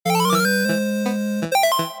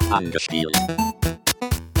Angespielt.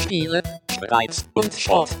 Spiele, Spreiz und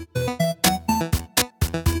Sport.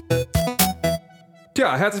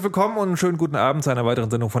 Tja, herzlich willkommen und einen schönen guten Abend zu einer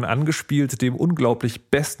weiteren Sendung von Angespielt, dem unglaublich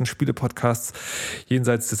besten Spiele-Podcasts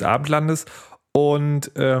jenseits des Abendlandes.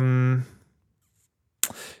 Und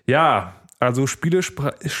also Spiele,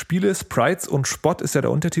 Sprites und Spott ist ja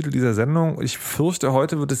der Untertitel dieser Sendung. Ich fürchte,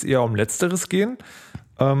 heute wird es eher um Letzteres gehen.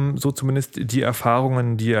 So zumindest die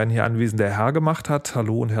Erfahrungen, die ein hier anwesender Herr gemacht hat.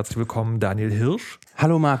 Hallo und herzlich willkommen, Daniel Hirsch.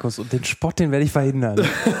 Hallo Markus, und den Spott, den werde ich verhindern.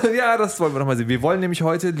 Ja, das wollen wir nochmal sehen. Wir wollen nämlich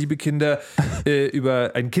heute, liebe Kinder,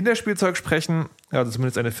 über ein Kinderspielzeug sprechen. Also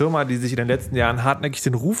zumindest eine Firma, die sich in den letzten Jahren hartnäckig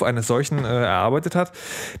den Ruf eines solchen erarbeitet hat.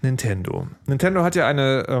 Nintendo. Nintendo hat ja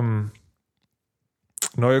eine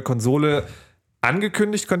neue Konsole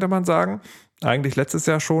angekündigt, könnte man sagen. Eigentlich letztes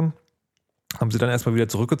Jahr schon. Haben sie dann erstmal wieder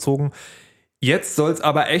zurückgezogen. Jetzt soll es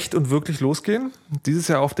aber echt und wirklich losgehen. Dieses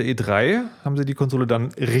Jahr auf der E3 haben sie die Konsole dann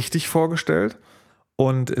richtig vorgestellt.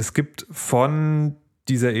 Und es gibt von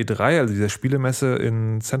dieser E3, also dieser Spielemesse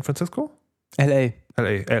in San Francisco? L.A.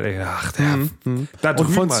 Ach, da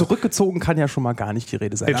und von zurückgezogen kann ja schon mal gar nicht die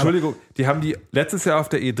Rede sein. Entschuldigung, die haben die letztes Jahr auf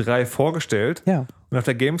der E3 vorgestellt. Ja. Und auf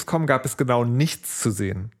der Gamescom gab es genau nichts zu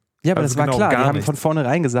sehen. Ja, aber also das war genau klar. Die haben nichts. von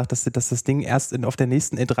vornherein gesagt, dass das Ding erst auf der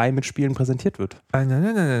nächsten E3 mit Spielen präsentiert wird. Nein.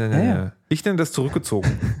 Ja. Ich nenne das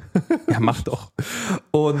zurückgezogen. Ja, mach doch.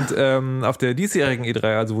 Und auf der diesjährigen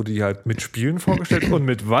E3, also wurde die halt mit Spielen vorgestellt und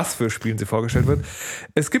mit was für Spielen sie vorgestellt wird.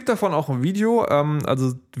 Es gibt davon auch ein Video,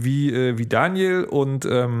 also wie Daniel und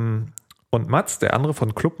Mats, der andere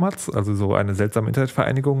von Club Mats, also so eine seltsame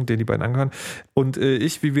Internetvereinigung, den die beiden angehören, und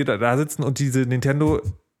ich, wie wir da sitzen und diese Nintendo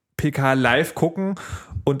PK live gucken,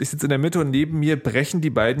 und ich sitze in der Mitte und neben mir brechen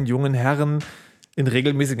die beiden jungen Herren in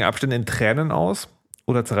regelmäßigen Abständen in Tränen aus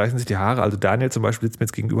oder zerreißen sich die Haare. Also Daniel zum Beispiel sitzt mir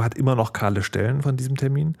jetzt gegenüber, hat immer noch kahle Stellen von diesem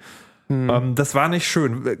Termin. Das war nicht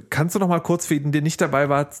schön. Kannst du noch mal kurz für jeden, der nicht dabei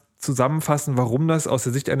war, zusammenfassen, warum das aus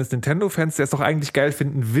der Sicht eines Nintendo-Fans, der es doch eigentlich geil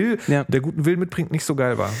finden will, der guten Willen mitbringt, nicht so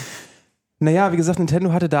geil war? Naja, wie gesagt,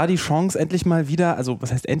 Nintendo hatte da die Chance, endlich mal wieder, also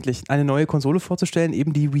was heißt endlich, eine neue Konsole vorzustellen,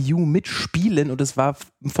 eben die Wii U mit Spielen, und es war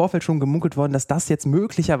im Vorfeld schon gemunkelt worden, dass das jetzt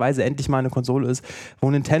möglicherweise endlich mal eine Konsole ist, wo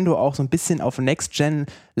Nintendo auch so ein bisschen auf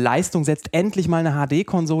Next-Gen-Leistung setzt, endlich mal eine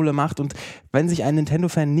HD-Konsole macht, und wenn sich ein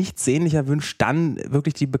Nintendo-Fan nichts sehnlicher wünscht, dann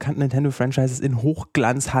wirklich die bekannten Nintendo-Franchises in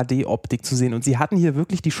Hochglanz-HD-Optik zu sehen, und sie hatten hier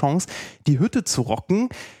wirklich die Chance, die Hütte zu rocken.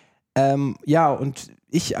 Und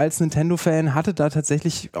ich als Nintendo-Fan hatte da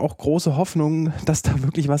tatsächlich auch große Hoffnung, dass da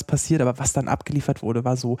wirklich was passiert, aber was dann abgeliefert wurde,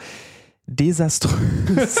 war so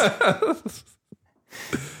desaströs.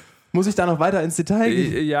 Muss ich da noch weiter ins Detail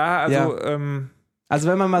gehen? Ja, also... Also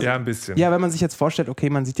wenn man mal, ja, ein bisschen. Ja, wenn man sich jetzt vorstellt, okay,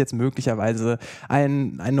 man sieht jetzt möglicherweise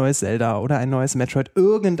ein neues Zelda oder ein neues Metroid,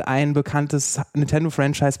 irgendein bekanntes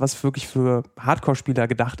Nintendo-Franchise, was wirklich für Hardcore-Spieler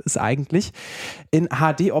gedacht ist eigentlich, in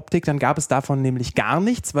HD-Optik, dann gab es davon nämlich gar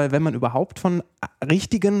nichts, weil wenn man überhaupt von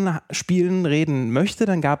richtigen Spielen reden möchte,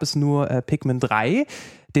 dann gab es nur Pikmin 3,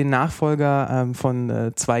 den Nachfolger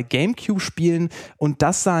von 2 Gamecube-Spielen, und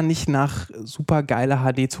das sah nicht nach super geiler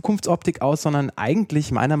HD-Zukunftsoptik aus, sondern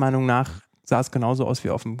eigentlich meiner Meinung nach sah es genauso aus wie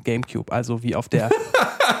auf dem Gamecube, also wie auf der,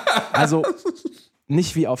 also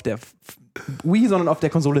nicht wie auf der Wii, sondern auf der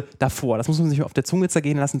Konsole davor. Das muss man sich auf der Zunge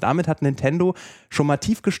zergehen lassen. Damit hat Nintendo schon mal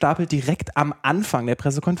tief gestapelt, direkt am Anfang der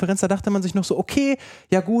Pressekonferenz. Da dachte man sich noch so, okay,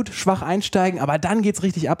 ja gut, schwach einsteigen, aber dann geht's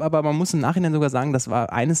richtig ab. Aber man muss im Nachhinein sogar sagen, das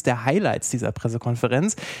war eines der Highlights dieser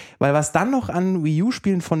Pressekonferenz, weil was dann noch an Wii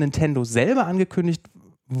U-Spielen von Nintendo selber angekündigt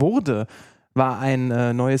wurde, war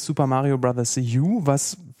ein neues Super Mario Bros. U,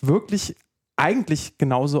 was wirklich eigentlich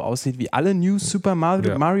genauso aussieht wie alle New Super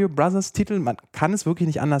Mario Bros. Titel. Man kann es wirklich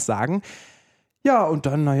nicht anders sagen. Ja, und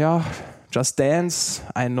dann, Just Dance,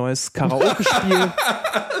 ein neues Karaoke-Spiel.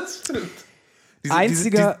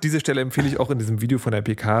 Diese Stelle empfehle ich auch in diesem Video von der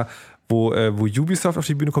PK, wo Ubisoft auf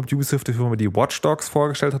die Bühne kommt. Ubisoft, die Firma, die Watch Dogs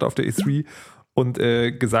vorgestellt hat auf der E3. Und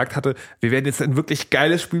gesagt hatte, wir werden jetzt ein wirklich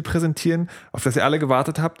geiles Spiel präsentieren, auf das ihr alle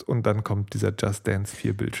gewartet habt, und dann kommt dieser Just Dance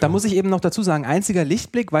 4 Bildschirm. Da muss ich eben noch dazu sagen, einziger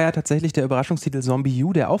Lichtblick war ja tatsächlich der Überraschungstitel Zombie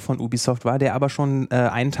U, der auch von Ubisoft war, der aber schon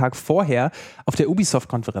einen Tag vorher auf der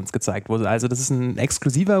Ubisoft-Konferenz gezeigt wurde. Also das ist ein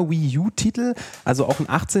exklusiver Wii U-Titel, also auch ein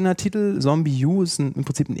 18er-Titel. Zombie U ist im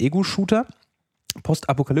Prinzip ein Ego-Shooter,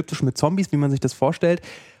 postapokalyptisch mit Zombies, wie man sich das vorstellt.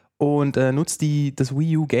 Und nutzt das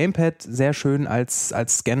Wii U Gamepad sehr schön als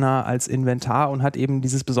Scanner, als Inventar, und hat eben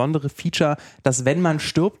dieses besondere Feature, dass wenn man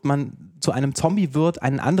stirbt, man zu einem Zombie wird,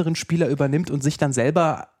 einen anderen Spieler übernimmt und sich dann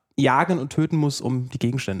selber jagen und töten muss, um die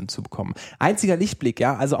Gegenstände zu bekommen. Einziger Lichtblick,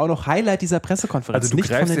 ja, also auch noch Highlight dieser Pressekonferenz. Also du nicht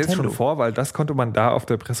von greifst Nintendo. jetzt schon vor, weil das konnte man da auf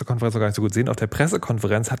der Pressekonferenz noch gar nicht so gut sehen. Auf der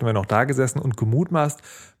Pressekonferenz hatten wir noch da gesessen und gemutmaßt,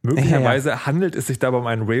 möglicherweise handelt es sich dabei um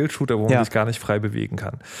einen Rail-Shooter, wo man sich gar nicht frei bewegen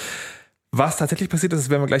kann. Was tatsächlich passiert ist, das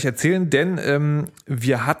werden wir gleich erzählen, denn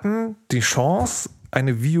wir hatten die Chance,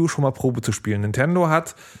 eine Wii U schon mal Probe zu spielen. Nintendo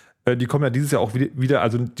hat, die kommen ja dieses Jahr auch wieder,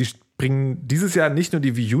 also die bringen dieses Jahr nicht nur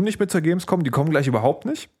die Wii U nicht mit zur Gamescom, die kommen gleich überhaupt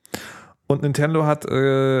nicht. Und Nintendo hat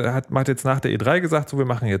jetzt nach der E3 gesagt, so, wir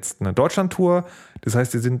machen jetzt eine Deutschland-Tour. Das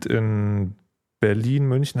heißt, die sind in Berlin,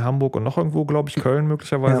 München, Hamburg und noch irgendwo, glaube ich, Köln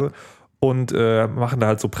möglicherweise. Ja. Und machen da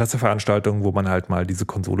halt so Presseveranstaltungen, wo man halt mal diese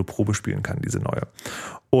Konsole Probe spielen kann, diese neue.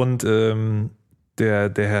 Und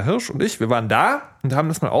der Herr Hirsch und ich, wir waren da und haben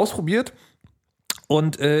das mal ausprobiert.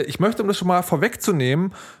 Und ich möchte, um das schon mal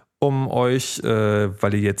vorwegzunehmen, um euch,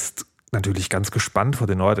 weil ihr jetzt natürlich ganz gespannt vor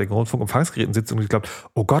den neuartigen Rundfunkempfangsgeräten sitzt und ich glaube,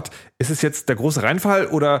 oh Gott, ist es jetzt der große Reinfall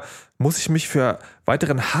oder muss ich mich für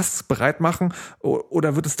weiteren Hass bereit machen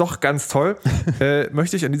oder wird es doch ganz toll?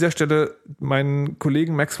 Möchte ich an dieser Stelle meinen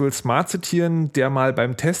Kollegen Maxwell Smart zitieren, der mal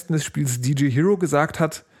beim Testen des Spiels DJ Hero gesagt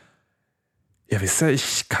hat, ja wisst ihr,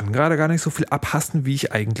 ich kann gerade gar nicht so viel abhassen, wie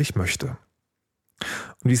ich eigentlich möchte.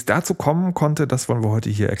 Und wie es dazu kommen konnte, das wollen wir heute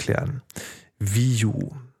hier erklären. Wii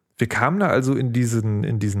U. Wir kamen da also in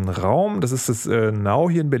diesen Raum, das ist das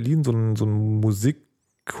Now hier in Berlin, so ein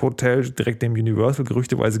Musikhotel direkt neben Universal.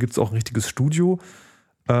 Gerüchteweise gibt es auch ein richtiges Studio,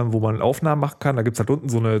 wo man Aufnahmen machen kann. Da gibt es halt unten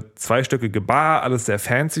so eine zweistöckige Bar, alles sehr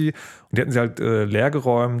fancy. Und die hatten sie halt leer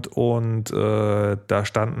geräumt und da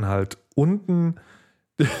standen halt unten,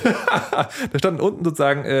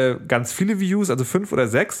 sozusagen ganz viele Wii Us, also 5 oder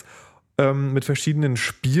 6, mit verschiedenen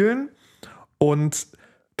Spielen. Und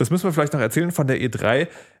das müssen wir vielleicht noch erzählen von der E3.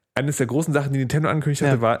 Eines der großen Sachen, die Nintendo angekündigt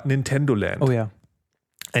hatte, war Nintendo Land. Oh ja.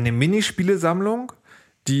 Eine Minispielesammlung,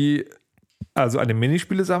 die also eine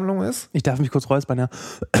Minispielesammlung ist. Ich darf mich kurz räuspern, ja.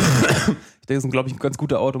 Ich denke, das ist, glaube ich, ein ganz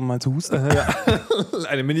guter Ort, um mal zu husten.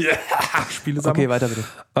 Eine Mini-Spielesammlung. Okay, weiter bitte.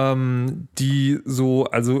 Die so,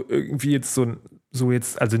 also irgendwie jetzt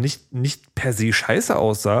also nicht per se scheiße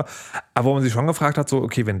aussah, aber wo man sich schon gefragt hat, so,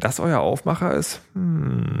 okay, wenn das euer Aufmacher ist,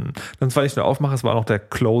 dann war nicht der Aufmacher, es war auch der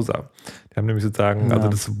Closer. Die haben nämlich sozusagen, also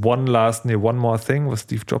das One More Thing, was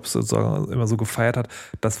Steve Jobs sozusagen immer so gefeiert hat,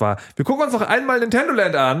 das war, wir gucken uns noch einmal Nintendo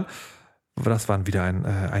Land an, aber das war wieder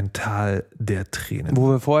ein Tal der Tränen. Wo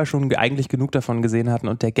wir vorher schon eigentlich genug davon gesehen hatten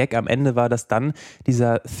und der Gag am Ende war, dass dann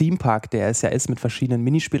dieser Theme-Park, der es ja ist mit verschiedenen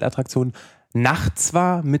Minispielattraktionen, nachts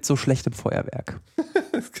war mit so schlechtem Feuerwerk.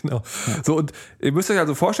 Genau. Ja. So, und ihr müsst euch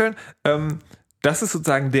also vorstellen, das ist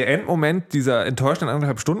sozusagen der Endmoment dieser enttäuschenden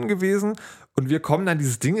 1,5 Stunden gewesen und wir kommen dann in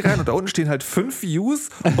dieses Ding rein und da unten stehen halt 5 Views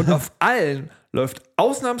und auf allen läuft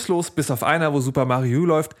ausnahmslos, bis auf einer, wo Super Mario U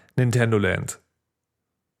läuft, Nintendo Land.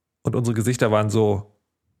 Und unsere Gesichter waren so,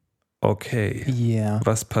 okay,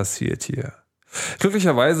 was passiert hier?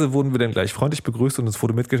 Glücklicherweise wurden wir dann gleich freundlich begrüßt und es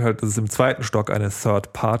wurde mitgeteilt, dass es im 2. Stock eine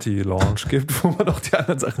Third-Party-Launch gibt, wo man auch die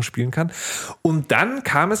anderen Sachen spielen kann. Und dann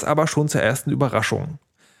kam es aber schon zur ersten Überraschung.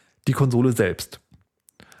 Die Konsole selbst.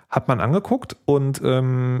 Hat man angeguckt und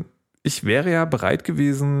ich wäre ja bereit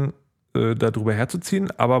gewesen, darüber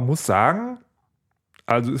herzuziehen, aber muss sagen,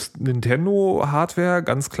 also ist Nintendo-Hardware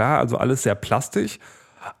ganz klar, also alles sehr plastisch,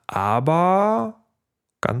 aber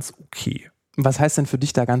ganz okay. Was heißt denn für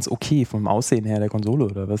dich da ganz okay? Vom Aussehen her der Konsole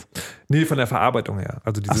oder was? Nee, von der Verarbeitung her.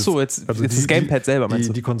 Also dieses, jetzt das Gamepad selber meinst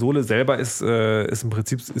du? Die Konsole selber ist im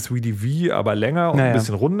Prinzip ist wie die Wii, aber länger und ein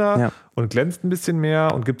bisschen runder und glänzt ein bisschen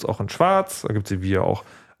mehr und gibt es auch in schwarz, da gibt es die Wii auch.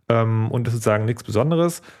 Und das ist sozusagen nichts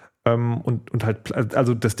Besonderes. Und halt,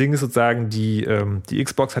 also das Ding ist sozusagen, die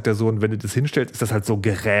Xbox hat ja so, und wenn du das hinstellst, ist das halt so ein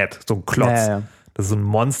Gerät, so ein Klotz. Ja. Das ist so ein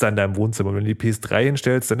Monster in deinem Wohnzimmer. Und wenn du die PS3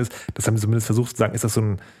 hinstellst, dann ist, das haben sie zumindest versucht zu sagen, ist das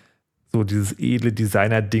so dieses edle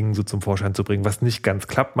Designer-Ding so zum Vorschein zu bringen, was nicht ganz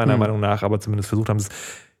klappt, meiner Meinung nach, aber zumindest versucht haben sie es.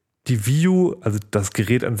 Die Wii U, also das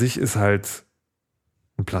Gerät an sich, ist halt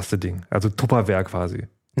ein Plastikding. Also Tupperware quasi.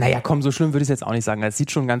 Naja, komm, so schlimm würde ich es jetzt auch nicht sagen. Es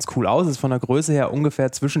sieht schon ganz cool aus. Es ist von der Größe her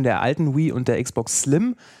ungefähr zwischen der alten Wii und der Xbox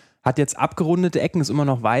Slim. Hat jetzt abgerundete Ecken, ist immer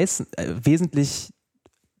noch weiß, wesentlich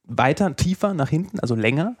weiter, tiefer nach hinten, also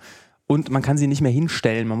länger. Und man kann sie nicht mehr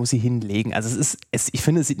hinstellen, man muss sie hinlegen. Also ich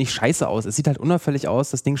finde, es sieht nicht scheiße aus. Es sieht halt unauffällig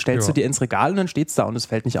aus. Das Ding stellst du dir ins Regal und dann steht es da und es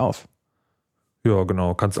fällt nicht auf. Ja,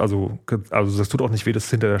 genau. Also das tut auch nicht weh, das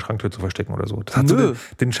hinter der Schranktür zu verstecken oder so. Das hat so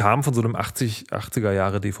den Charme von so einem 80er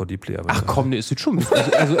Jahre DVD-Player. Ach komm, nee, es sieht schon.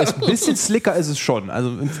 Also ein bisschen slicker ist es schon.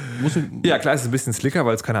 Also, ja, klar, es ist ein bisschen slicker,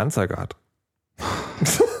 weil es keine Anzeige hat.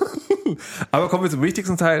 Aber kommen wir zum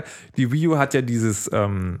wichtigsten Teil. Die Wii U hat ja dieses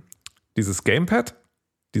Gamepad,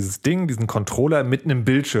 dieses Ding, diesen Controller mit einem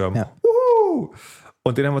Bildschirm. Ja.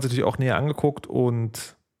 Und den haben wir uns natürlich auch näher angeguckt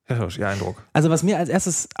und Herr Hirsch, Ihr Eindruck. Also was mir als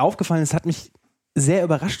erstes aufgefallen ist, hat mich sehr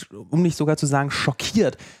überrascht, um nicht sogar zu sagen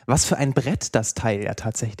schockiert, was für ein Brett das Teil ja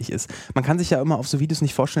tatsächlich ist. Man kann sich ja immer auf so Videos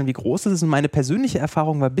nicht vorstellen, wie groß das ist. Und meine persönliche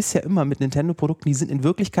Erfahrung war bisher immer mit Nintendo-Produkten, die sind in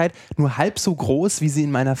Wirklichkeit nur halb so groß, wie sie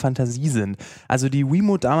in meiner Fantasie sind. Also die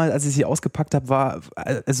Wiimote damals, als ich sie ausgepackt habe, war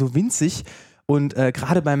so winzig. Und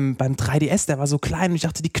gerade beim 3DS, der war so klein und ich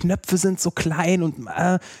dachte, die Knöpfe sind so klein und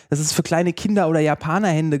das ist für kleine Kinder oder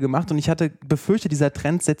Japanerhände gemacht und ich hatte befürchtet, dieser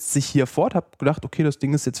Trend setzt sich hier fort, habe gedacht, okay, das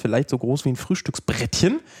Ding ist jetzt vielleicht so groß wie ein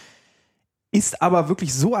Frühstücksbrettchen, ist aber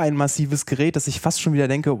wirklich so ein massives Gerät, dass ich fast schon wieder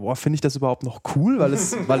denke, boah, finde ich das überhaupt noch cool, weil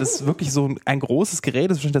es wirklich so ein großes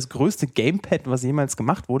Gerät ist, wahrscheinlich das größte Gamepad, was jemals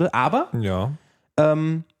gemacht wurde, aber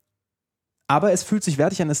aber es fühlt sich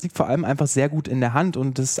wertig an, es liegt vor allem einfach sehr gut in der Hand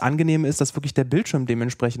und das Angenehme ist, dass wirklich der Bildschirm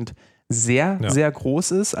dementsprechend sehr, sehr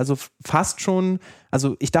groß ist, also fast schon,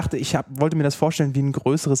 also ich dachte, wollte mir das vorstellen wie ein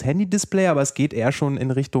größeres Handy-Display, aber es geht eher schon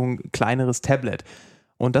in Richtung kleineres Tablet.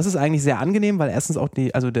 Und das ist eigentlich sehr angenehm, weil erstens auch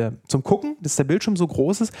zum Gucken, dass der Bildschirm so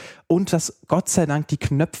groß ist und dass Gott sei Dank die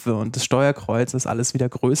Knöpfe und das Steuerkreuz, das alles wieder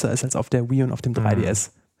größer ist als auf der Wii und auf dem 3DS.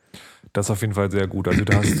 Das ist auf jeden Fall sehr gut. Also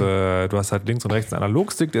du hast halt links und rechts einen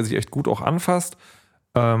Analogstick, der sich echt gut auch anfasst.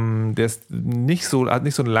 Der ist hat nicht so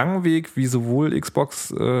einen langen Weg wie sowohl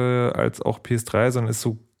Xbox als auch PS3, sondern ist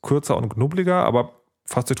so kürzer und knubbeliger, aber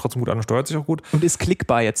fasst sich trotzdem gut an und steuert sich auch gut. Und ist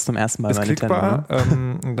klickbar jetzt zum ersten Mal. Ist klickbar.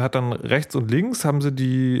 Hat dann rechts und links haben sie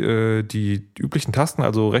die üblichen Tasten.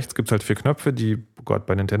 Also rechts gibt es halt 4 Knöpfe,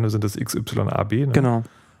 bei Nintendo sind das X, Y, A, B. Ne? Genau.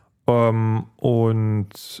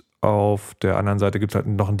 Und auf der anderen Seite gibt es halt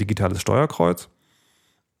noch ein digitales Steuerkreuz.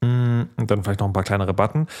 Und dann vielleicht noch ein paar kleinere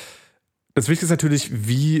Button. Das Wichtigste ist natürlich,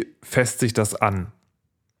 wie fässt sich das an?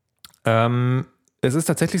 Es ist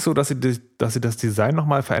tatsächlich so, dass sie das Design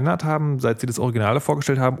nochmal verändert haben, seit sie das Originale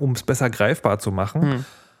vorgestellt haben, um es besser greifbar zu machen.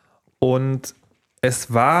 Und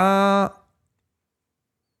es war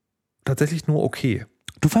tatsächlich nur okay.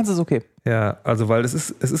 Du fandest es okay? Ja, also weil es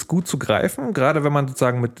ist gut zu greifen, gerade wenn man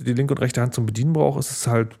sozusagen mit die linke und rechte Hand zum Bedienen braucht, ist es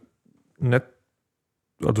halt nett,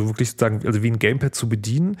 also wirklich sozusagen, also wie ein Gamepad zu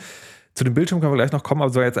bedienen. Zu dem Bildschirm können wir gleich noch kommen,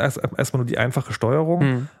 aber so jetzt erstmal nur die einfache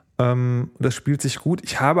Steuerung. Das spielt sich gut.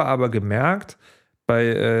 Ich habe aber gemerkt,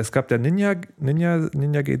 es gab der Ninja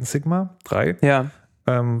Gaiden Sigma 3,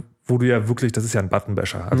 wo du ja wirklich, das ist ja ein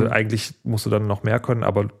Buttonbasher. Also eigentlich musst du dann noch mehr können,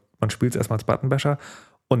 aber man spielt es erstmal als Buttonbasher.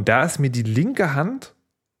 Und da ist mir die linke Hand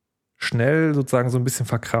schnell sozusagen so ein bisschen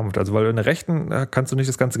verkrampft. Also weil in der rechten kannst du nicht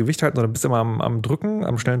das ganze Gewicht halten, sondern bist immer am Drücken,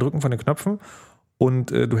 am schnellen Drücken von den Knöpfen und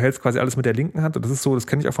du hältst quasi alles mit der linken Hand und das ist so, das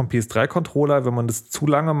kenne ich auch vom PS3-Controller, wenn man das zu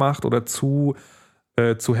lange macht oder zu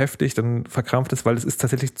heftig, dann verkrampft es, weil es ist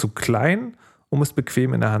tatsächlich zu klein, um es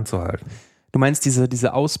bequem in der Hand zu halten. Du meinst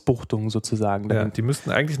diese Ausbuchtung sozusagen? Ja, die müssten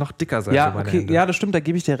eigentlich noch dicker sein. Ja, okay, ja, das stimmt, da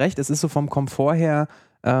gebe ich dir recht. Es ist so vom Komfort her,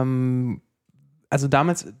 also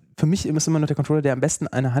damals, für mich ist immer noch der Controller, der am besten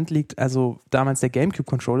an der Hand liegt, also damals der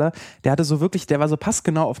GameCube-Controller, der war so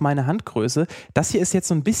passgenau auf meine Handgröße. Das hier ist jetzt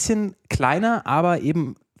so ein bisschen kleiner, aber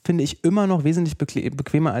eben, finde ich, immer noch wesentlich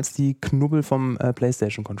bequemer als die Knubbel vom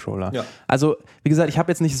PlayStation-Controller. Ja. Also, wie gesagt, ich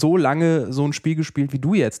habe jetzt nicht so lange so ein Spiel gespielt wie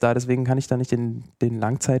du jetzt da, deswegen kann ich da nicht den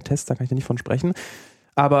Langzeittest, da kann ich da nicht von sprechen.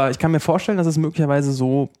 Aber ich kann mir vorstellen, dass es möglicherweise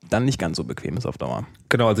so dann nicht ganz so bequem ist auf Dauer.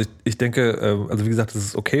 Genau, also ich denke, also wie gesagt, das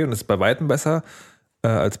ist okay und ist bei Weitem besser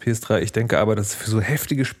als PS3. Ich denke aber, dass es für so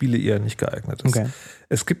heftige Spiele eher nicht geeignet ist. Okay.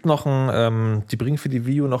 Es gibt noch die bringen für die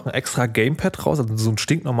Wii U noch ein extra Gamepad raus, also so einen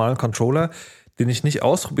stinknormalen Controller, den ich nicht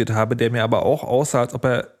ausprobiert habe, der mir aber auch aussah, als ob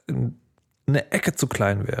er eine Ecke zu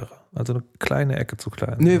klein wäre. Also eine kleine Ecke zu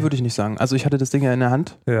klein. Nee, würde ich nicht sagen. Also ich hatte das Ding ja in der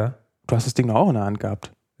Hand. Ja. Du hast das Ding doch auch in der Hand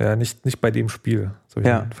gehabt. Ja, nicht bei dem Spiel. Das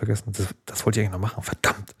habe ich vergessen. Das wollte ich eigentlich noch machen.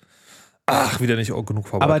 Verdammt. Ach, wieder nicht genug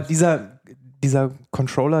vorbereitet. Aber dieser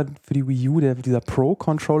Controller für die Wii U, dieser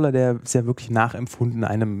Pro-Controller, der ist ja wirklich nachempfunden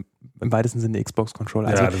einem im weitesten Sinne Xbox-Controller.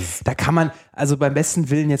 Also da kann man also beim besten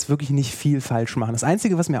Willen jetzt wirklich nicht viel falsch machen. Das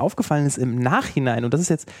Einzige, was mir aufgefallen ist im Nachhinein, und das ist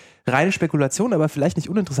jetzt reine Spekulation, aber vielleicht nicht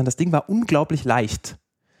uninteressant, das Ding war unglaublich leicht.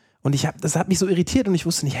 Und das hat mich so irritiert und ich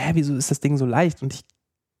wusste nicht, wieso ist das Ding so leicht? Und ich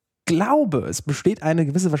glaube, es besteht eine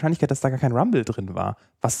gewisse Wahrscheinlichkeit, dass da gar kein Rumble drin war,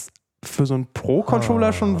 was für so einen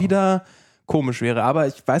Pro-Controller schon wieder komisch wäre. Aber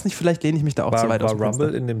ich weiß nicht, vielleicht lehne ich mich da auch zu weit aus. War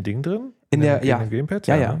Rumble in dem Ding drin? In dem Gamepad?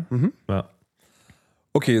 Ja. Mhm. Ja.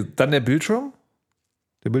 Okay, dann der Bildschirm.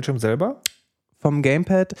 Der Bildschirm selber? Vom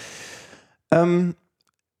Gamepad. Man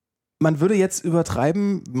würde jetzt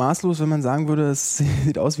übertreiben, maßlos, wenn man sagen würde, es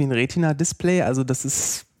sieht aus wie ein Retina-Display. Also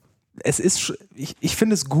ich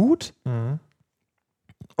finde es gut.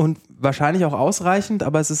 Und wahrscheinlich auch ausreichend,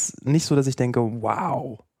 aber es ist nicht so, dass ich denke,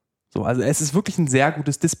 wow, So, also es ist wirklich ein sehr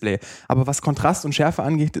gutes Display. Aber was Kontrast und Schärfe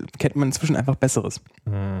angeht, kennt man inzwischen einfach Besseres.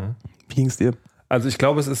 Wie ging es dir? Also ich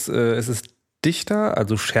glaube, es ist dichter,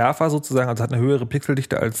 also schärfer sozusagen, also hat eine höhere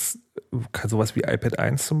Pixeldichte als sowas wie iPad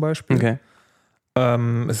 1 zum Beispiel. Okay.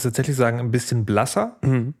 Es ist tatsächlich ein bisschen blasser,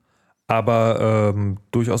 aber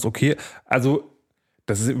durchaus okay. Also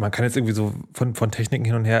man kann jetzt irgendwie so von Techniken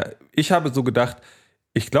hin und her. Ich habe so gedacht,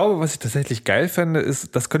 ich glaube, was ich tatsächlich geil fände,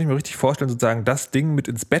 ist, das könnte ich mir richtig vorstellen, sozusagen das Ding mit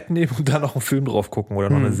ins Bett nehmen und da noch einen Film drauf gucken oder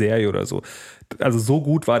noch eine Serie oder so. Also so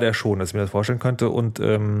gut war der schon, dass ich mir das vorstellen könnte. Und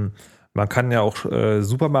man kann ja auch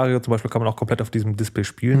Super Mario zum Beispiel kann man auch komplett auf diesem Display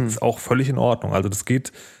spielen. Ist auch völlig in Ordnung. Also das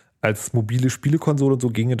geht als mobile Spielekonsole und so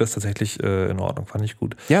ginge das tatsächlich in Ordnung. Fand ich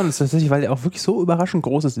gut. Ja, und das ist tatsächlich, weil der auch wirklich so überraschend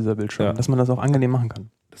groß ist, dieser Bildschirm, dass man das auch angenehm machen kann.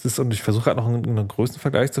 Und ich versuche halt noch einen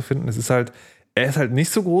Größenvergleich zu finden. Er ist halt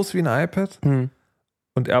nicht so groß wie ein iPad.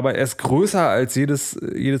 Aber er ist größer als jedes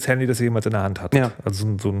Handy, das ihr jemals in der Hand hat. Ja. Also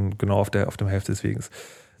genau auf dem Hälfte des Weges.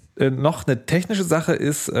 Noch eine technische Sache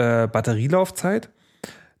ist Batterielaufzeit.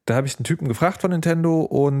 Da habe ich einen Typen gefragt von Nintendo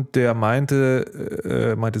und der meinte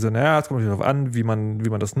so, naja, es kommt natürlich darauf an, wie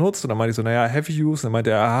man das nutzt. Und dann meinte ich so, naja, Heavy Use. Und dann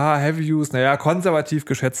meinte er, Heavy Use, naja, konservativ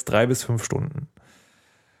geschätzt 3 bis 5 Stunden.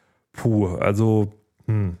 Puh, also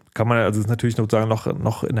kann man, also ist natürlich sozusagen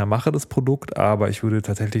noch in der Mache das Produkt, aber ich würde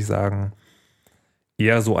tatsächlich sagen,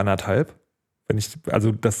 eher so 1,5.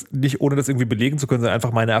 Also das nicht ohne das irgendwie belegen zu können, sondern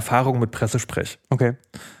einfach meine Erfahrung mit Presse spreche. Okay.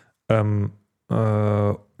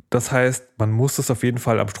 Das heißt, man muss das auf jeden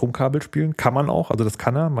Fall am Stromkabel spielen. Kann man auch, also das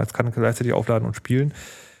kann er. Man kann gleichzeitig aufladen und spielen.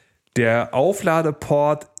 Der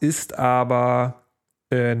Aufladeport ist aber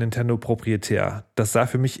Nintendo proprietär. Das sah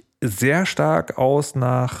für mich sehr stark aus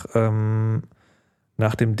nach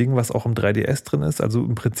dem Ding, was auch im 3DS drin ist. Also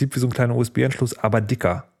im Prinzip wie so ein kleiner USB-Anschluss, aber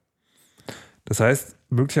dicker. Das heißt,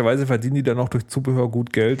 möglicherweise verdienen die dann auch durch Zubehör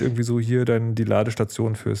gut Geld, irgendwie so hier dann die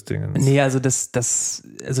Ladestation fürs Ding. Nee, also das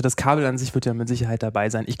Kabel an sich wird ja mit Sicherheit dabei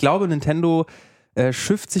sein. Ich glaube, Nintendo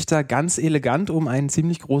schifft sich da ganz elegant um ein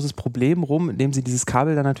ziemlich großes Problem rum, indem sie dieses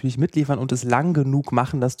Kabel dann natürlich mitliefern und es lang genug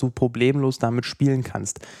machen, dass du problemlos damit spielen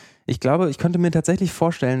kannst. Ich glaube, ich könnte mir tatsächlich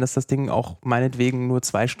vorstellen, dass das Ding auch meinetwegen nur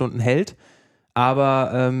 2 Stunden hält,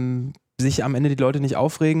 aber sich am Ende die Leute nicht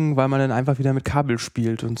aufregen, weil man dann einfach wieder mit Kabel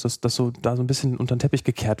spielt und das so da so ein bisschen unter den Teppich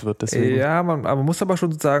gekehrt wird. Deswegen. Ja, man muss aber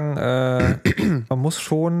schon sozusagen, man muss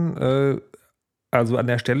schon also an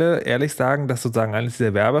der Stelle ehrlich sagen, dass sozusagen eines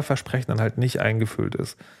dieser Werbeversprechen dann halt nicht eingefüllt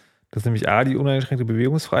ist. Das ist nämlich A, die uneingeschränkte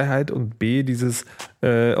Bewegungsfreiheit und B, dieses,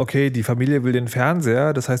 okay, die Familie will den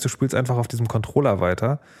Fernseher, das heißt, du spielst einfach auf diesem Controller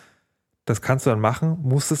weiter. Das kannst du dann machen,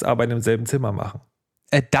 musst es aber in demselben Zimmer machen.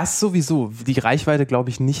 Das sowieso. Die Reichweite glaube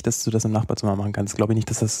ich nicht, dass du das im Nachbarzimmer machen kannst. Glaube ich nicht,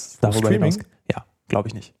 dass das darüber hinaus... Ja, glaube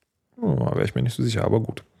ich nicht. Wäre ich mir nicht so sicher, aber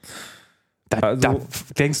gut. Da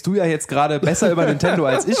denkst du ja jetzt gerade besser über Nintendo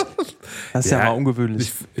als ich. Das ist ja mal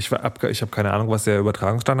ungewöhnlich. Ich habe keine Ahnung, was der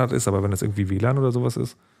Übertragungsstandard ist, aber wenn das irgendwie WLAN oder sowas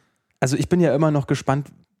ist. Also ich bin ja immer noch gespannt.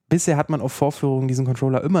 Bisher hat man auf Vorführungen diesen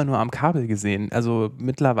Controller immer nur am Kabel gesehen. Also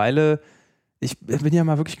mittlerweile... Ich bin ja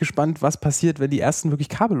mal wirklich gespannt, was passiert, wenn die ersten wirklich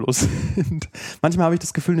kabellos sind. Manchmal habe ich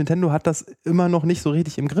das Gefühl, Nintendo hat das immer noch nicht so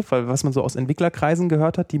richtig im Griff, weil was man so aus Entwicklerkreisen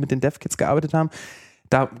gehört hat, die mit den Dev-Kits gearbeitet haben,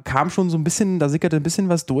 da kam schon so ein bisschen, da sickerte ein bisschen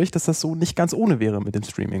was durch, dass das so nicht ganz ohne wäre mit dem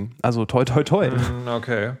Streaming. Also toi, toi, toi.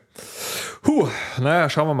 Okay.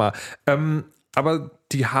 Naja, schauen wir mal. Aber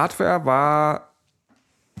die Hardware war,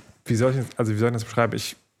 wie soll ich das beschreiben?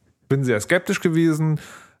 Ich bin sehr skeptisch gewesen,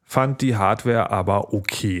 fand die Hardware aber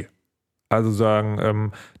okay. Also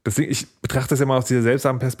sagen, deswegen, ich betrachte das ja mal aus dieser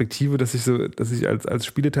seltsamen Perspektive, dass ich als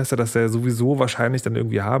Spieletester das ja sowieso wahrscheinlich dann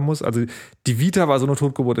irgendwie haben muss. Also die Vita war so eine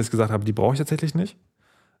Totgeburt, dass ich gesagt habe, die brauche ich tatsächlich nicht.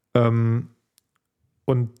 Und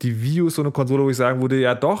die Wii U ist so eine Konsole, wo ich sagen würde,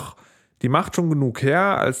 ja doch, die macht schon genug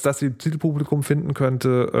her, als dass sie Zielpublikum finden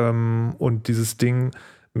könnte. Und dieses Ding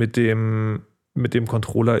mit dem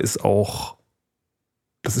Controller ist auch,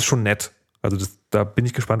 das ist schon nett. Also da bin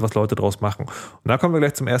ich gespannt, was Leute draus machen. Und da kommen wir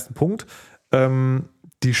gleich zum ersten Punkt.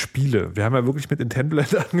 Die Spiele. Wir haben ja wirklich mit Nintendo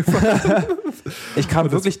Land angefangen. Ich kam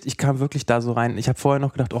wirklich da so rein. Ich habe vorher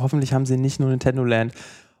noch gedacht, hoffentlich haben sie nicht nur Nintendo Land.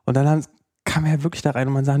 Und dann kam er wirklich da rein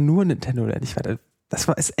und man sah nur Nintendo Land.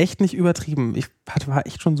 Ist echt nicht übertrieben. Ich war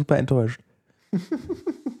echt schon super enttäuscht.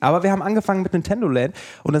 Aber wir haben angefangen mit Nintendo Land.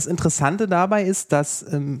 Und das Interessante dabei ist, dass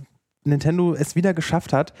Nintendo es wieder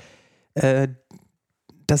geschafft hat,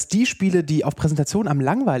 dass die Spiele, die auf Präsentation am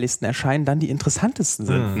langweiligsten erscheinen, dann die interessantesten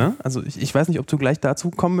sind. Ne? Also ich weiß nicht, ob du gleich dazu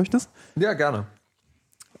kommen möchtest. Ja, gerne.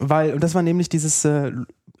 Und das war nämlich dieses,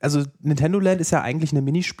 also Nintendo Land ist ja eigentlich eine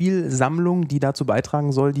Minispielsammlung, die dazu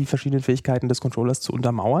beitragen soll, die verschiedenen Fähigkeiten des Controllers zu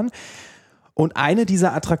untermauern. Und eine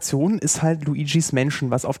dieser Attraktionen ist halt Luigi's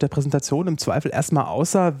Mansion, was auf der Präsentation im Zweifel erstmal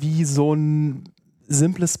aussah wie so ein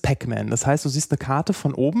simples Pac-Man. Das heißt, du siehst eine Karte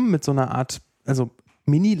von oben mit so einer Art, also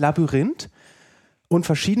Mini-Labyrinth und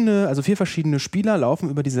 4 verschiedene Spieler laufen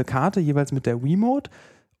über diese Karte, jeweils mit der Wiimote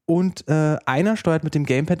und einer steuert mit dem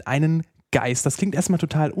Gamepad einen Geist. Das klingt erstmal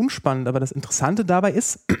total unspannend, aber das Interessante dabei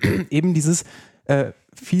ist eben dieses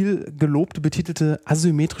viel gelobte, betitelte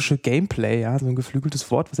asymmetrische Gameplay, ja, so ein geflügeltes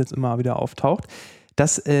Wort, was jetzt immer wieder auftaucht,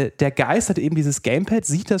 dass der Geist hat eben dieses Gamepad,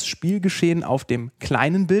 sieht das Spielgeschehen auf dem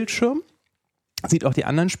kleinen Bildschirm, sieht auch die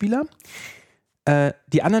anderen Spieler.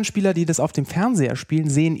 Die anderen Spieler, die das auf dem Fernseher spielen,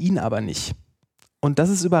 sehen ihn aber nicht. Und das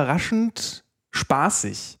ist überraschend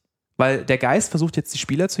spaßig, weil der Geist versucht jetzt die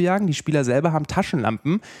Spieler zu jagen. Die Spieler selber haben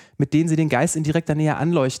Taschenlampen, mit denen sie den Geist in direkter Nähe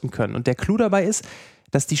anleuchten können. Und der Clou dabei ist,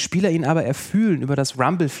 dass die Spieler ihn aber erfühlen über das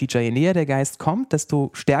Rumble-Feature. Je näher der Geist kommt, desto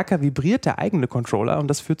stärker vibriert der eigene Controller und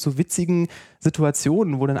das führt zu witzigen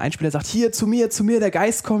Situationen, wo dann ein Spieler sagt, hier zu mir, der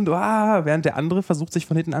Geist kommt, während der andere versucht, sich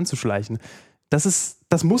von hinten anzuschleichen.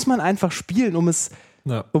 Das muss man einfach spielen, um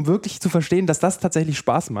wirklich zu verstehen, dass das tatsächlich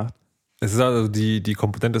Spaß macht. Es ist also die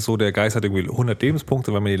Komponente ist so, der Geist hat irgendwie 100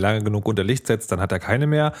 Lebenspunkte, wenn man die lange genug unter Licht setzt, dann hat er keine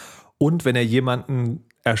mehr. Und wenn er jemanden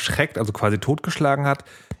erschreckt, also quasi totgeschlagen hat,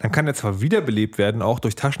 dann kann er zwar wiederbelebt werden, auch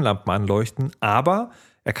durch Taschenlampen anleuchten, aber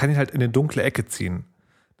er kann ihn halt in eine dunkle Ecke ziehen.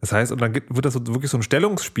 Das heißt, und dann wird das wirklich so ein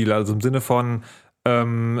Stellungsspiel, also im Sinne von,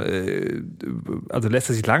 also lässt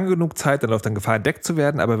er sich lange genug Zeit, dann läuft dann Gefahr, entdeckt zu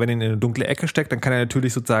werden, aber wenn er ihn in eine dunkle Ecke steckt, dann kann er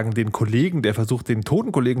natürlich sozusagen den Kollegen, der versucht, den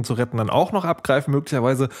toten Kollegen zu retten, dann auch noch abgreifen,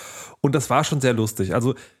 möglicherweise. Und das war schon sehr lustig.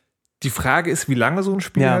 Also die Frage ist, wie lange so ein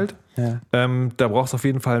Spiel hält. Ja. Da brauchst du auf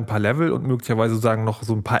jeden Fall ein paar Level und möglicherweise sozusagen noch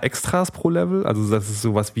so ein paar Extras pro Level. Also dass es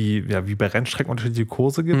sowas wie bei Rennstrecken unterschiedliche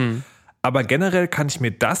Kurse gibt. Mhm. Aber generell kann ich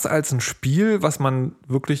mir das als ein Spiel, was man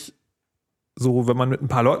wirklich so, wenn man mit ein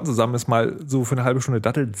paar Leuten zusammen ist, mal so für eine halbe Stunde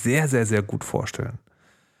dattelt, sehr, sehr, sehr gut vorstellen.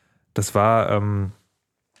 Das war,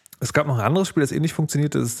 es gab noch ein anderes Spiel, das ähnlich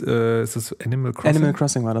funktioniert, ist das Animal Crossing? Animal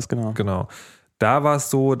Crossing war das, genau. Genau. Da war es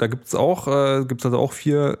so, da gibt's also auch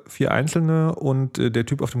vier Einzelne und der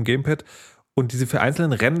Typ auf dem Gamepad. Und diese 4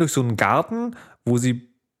 Einzelnen rennen durch so einen Garten, wo sie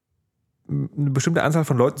eine bestimmte Anzahl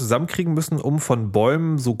von Leuten zusammenkriegen müssen, um von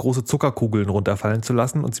Bäumen so große Zuckerkugeln runterfallen zu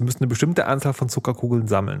lassen. Und sie müssen eine bestimmte Anzahl von Zuckerkugeln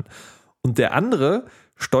sammeln. Und der andere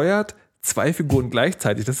steuert 2 Figuren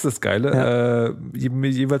gleichzeitig. Das ist das Geile. Ja.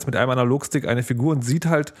 Jeweils mit einem Analogstick eine Figur und sieht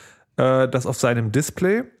halt das auf seinem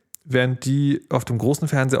Display, während die auf dem großen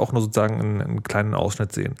Fernseher auch nur sozusagen einen kleinen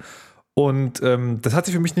Ausschnitt sehen. Und das hat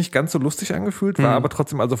sich für mich nicht ganz so lustig angefühlt, war aber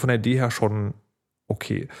trotzdem also von der Idee her schon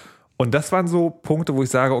okay. Und das waren so Punkte, wo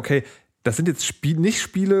ich sage, okay, das sind jetzt nicht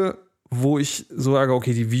Spiele, wo ich so sage,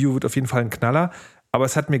 okay, die Wii U wird auf jeden Fall ein Knaller, aber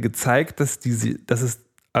es hat mir gezeigt, dass es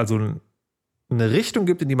also eine Richtung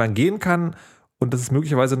gibt, in die man gehen kann und dass es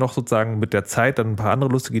möglicherweise noch sozusagen mit der Zeit dann ein paar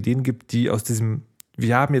andere lustige Ideen gibt, die aus diesem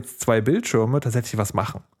wir haben jetzt 2 Bildschirme, tatsächlich was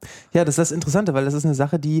machen. Ja, das ist das Interessante, weil das ist eine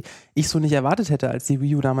Sache, die ich so nicht erwartet hätte, als die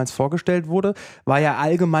Wii U damals vorgestellt wurde. War ja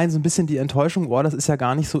allgemein so ein bisschen die Enttäuschung, das ist ja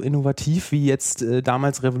gar nicht so innovativ wie jetzt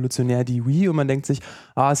damals revolutionär die Wii. Und man denkt sich,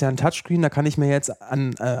 ist ja ein Touchscreen, da kann ich mir jetzt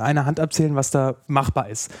an einer Hand abzählen, was da machbar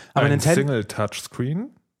ist. Aber ein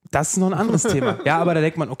Single-Touchscreen? Das ist noch ein anderes Thema. Ja, aber da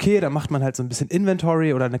denkt man, okay, da macht man halt so ein bisschen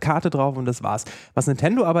Inventory oder eine Karte drauf und das war's. Was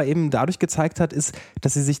Nintendo aber eben dadurch gezeigt hat, ist,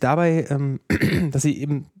 dass sie sich dabei, dass sie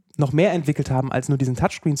eben noch mehr entwickelt haben, als nur diesen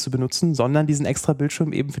Touchscreen zu benutzen, sondern diesen extra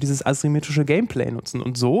Bildschirm eben für dieses asymmetrische Gameplay nutzen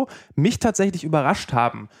und so mich tatsächlich überrascht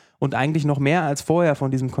haben und eigentlich noch mehr als vorher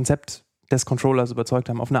von diesem Konzept des Controllers überzeugt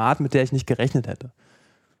haben, auf eine Art, mit der ich nicht gerechnet hätte.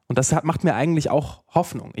 Und das macht mir eigentlich auch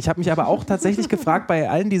Hoffnung. Ich habe mich aber auch tatsächlich gefragt bei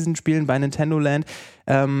allen diesen Spielen bei Nintendo Land,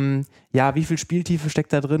 wie viel Spieltiefe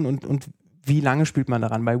steckt da drin und wie lange spielt man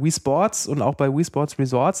daran? Bei Wii Sports und auch bei Wii Sports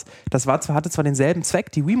Resorts, hatte zwar denselben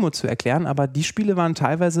Zweck, die Wiimote zu erklären, aber die Spiele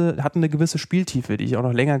hatten eine gewisse Spieltiefe, die ich auch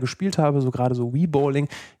noch länger gespielt habe, so gerade so Wii Bowling.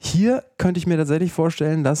 Hier könnte ich mir tatsächlich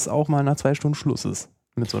vorstellen, dass auch mal nach 2 Stunden Schluss ist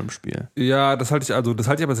mit so einem Spiel. Ja, das halte ich aber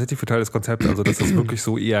tatsächlich für Teil des Konzepts, also dass das wirklich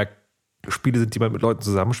so eher Spiele sind, die man mit Leuten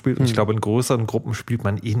zusammenspielt. Und ich glaube, in größeren Gruppen spielt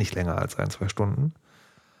man nicht länger als 1-2 Stunden.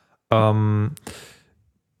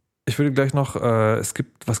 Ich würde gleich noch,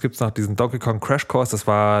 was gibt's nach diesem Donkey Kong Crash Course? Das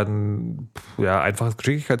war ein einfaches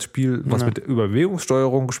Geschicklichkeitsspiel, was mit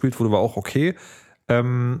Überbewegungssteuerung gespielt wurde, war auch okay.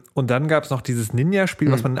 Und dann gab es noch dieses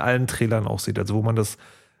Ninja-Spiel, was man in allen Trailern auch sieht. Also wo man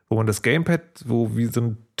das Gamepad, wie so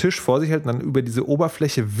ein Tisch vor sich hält und dann über diese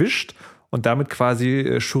Oberfläche wischt und damit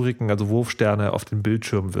quasi Schuriken, also Wurfsterne, auf den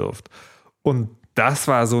Bildschirm wirft. Und das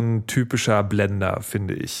war so ein typischer Blender,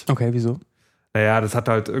 finde ich. Okay, wieso? Naja, das hat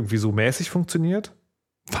halt irgendwie so mäßig funktioniert.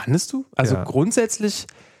 Fandest du? Also grundsätzlich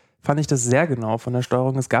fand ich das sehr genau von der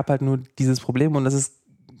Steuerung. Es gab halt nur dieses Problem und das ist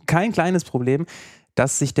kein kleines Problem,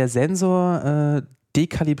 dass sich der Sensor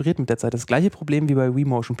dekalibriert mit der Zeit. Das gleiche Problem wie bei Wii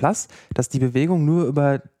Motion Plus, dass die Bewegung nur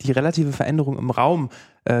über die relative Veränderung im Raum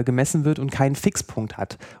gemessen wird und keinen Fixpunkt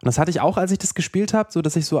hat. Und das hatte ich auch, als ich das gespielt habe, so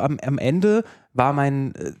dass ich so am Ende war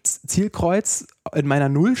mein Zielkreuz in meiner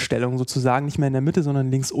Nullstellung sozusagen nicht mehr in der Mitte,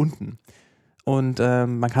 sondern links unten. Und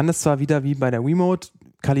man kann das zwar wieder wie bei der Wiimote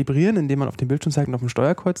kalibrieren, indem man auf den Bildschirm zeigt und auf dem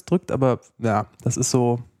Steuerkreuz drückt, aber ja, das ist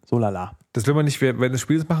so lala. Das will man nicht während des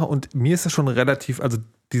Spiels machen und mir ist das schon relativ, also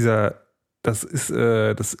das ist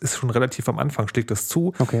schon relativ am Anfang, schlägt das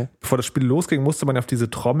zu. Okay. Bevor das Spiel losging, musste man auf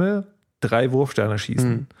diese Trommel 3 Wurfsterne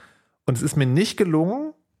schießen. Mhm. Und es ist mir nicht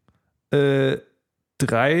gelungen, 3,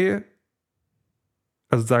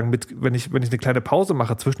 also sagen, wenn ich eine kleine Pause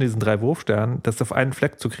mache zwischen diesen 3 Wurfsternen, das auf einen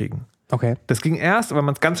Fleck zu kriegen. Okay. Das ging erst, weil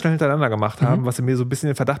man es ganz schnell hintereinander gemacht haben, was mir so ein bisschen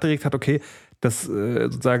den Verdacht erregt hat, okay, das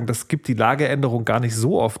gibt die Lageänderung gar nicht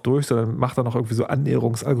so oft durch, sondern macht dann noch irgendwie so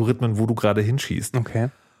Annäherungsalgorithmen, wo du gerade hinschießt. Okay.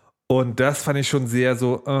 Und das fand ich schon sehr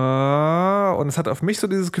so, und es hat auf mich so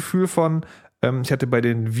dieses Gefühl von, ich hatte bei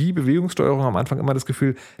den Wii-Bewegungssteuerungen am Anfang immer das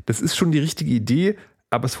Gefühl, das ist schon die richtige Idee,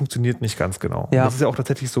 aber es funktioniert nicht ganz genau. Ja. Das ist ja auch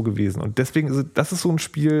tatsächlich so gewesen. Und deswegen, das ist so ein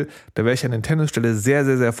Spiel, da wäre ich an Nintendo-Stelle sehr,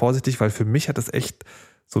 sehr, sehr vorsichtig, weil für mich hat das echt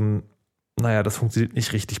so ein, das funktioniert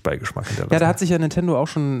nicht richtig Beigeschmack hinterlassen. Ja, da hat sich ja Nintendo auch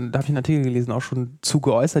schon, da habe ich einen Artikel gelesen, auch schon zu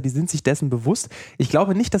geäußert, die sind sich dessen bewusst. Ich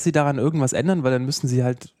glaube nicht, dass sie daran irgendwas ändern, weil dann müssten sie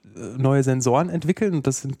halt neue Sensoren entwickeln und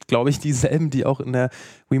das sind, glaube ich, dieselben, die auch in der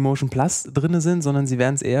Wii Motion Plus drin sind, sondern sie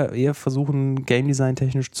werden es eher versuchen, Game Design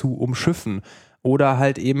technisch zu umschiffen. Oder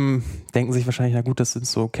halt eben, denken sich wahrscheinlich, na gut, das sind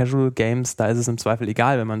so Casual Games, da ist es im Zweifel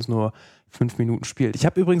egal, wenn man es nur 5 Minuten spielt. Ich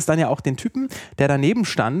habe übrigens dann ja auch den Typen, der daneben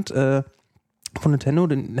stand, von Nintendo,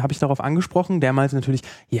 den habe ich darauf angesprochen, der meinte natürlich,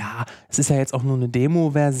 ja, es ist ja jetzt auch nur eine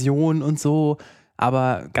Demo-Version und so,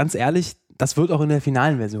 aber ganz ehrlich, das wird auch in der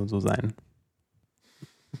finalen Version so sein.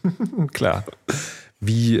 Klar.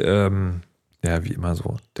 Wie immer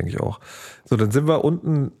so, denke ich auch. So, dann sind wir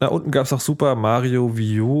unten gab es auch Super Mario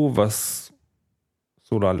Wii U, was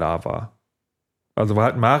so lala war. Also war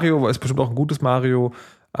halt Mario, ist bestimmt auch ein gutes Mario,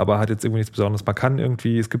 aber hat jetzt irgendwie nichts Besonderes. Man kann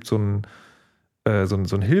irgendwie, es gibt so einen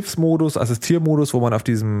Hilfsmodus, Assistiermodus, wo man auf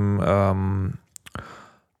diesem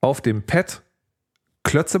auf dem Pad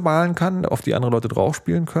Klötze malen kann, auf die andere Leute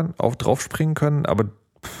draufspringen können, aber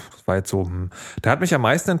das war jetzt so, Da hat mich am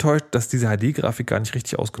meisten enttäuscht, dass diese HD-Grafik gar nicht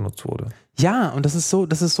richtig ausgenutzt wurde. Ja, und das ist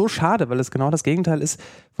so schade, weil es genau das Gegenteil ist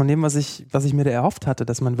von dem, was ich mir da erhofft hatte,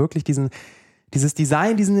 dass man wirklich dieses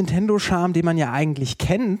Design, diesen Nintendo-Charme, den man ja eigentlich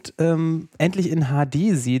kennt, endlich in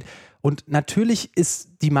HD sieht. Und natürlich ist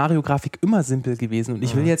die Mario-Grafik immer simpel gewesen. Und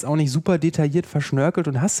ich will jetzt auch nicht super detailliert verschnörkelt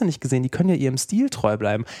und hast du nicht gesehen, die können ja ihrem Stil treu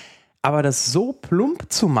bleiben. Aber das so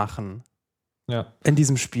plump zu machen in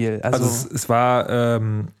diesem Spiel. Also es war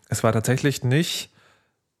tatsächlich nicht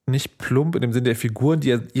plump in dem Sinne der Figuren,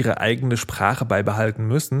 die ihre eigene Sprache beibehalten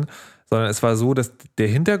müssen, sondern es war so, dass der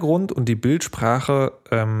Hintergrund und die Bildsprache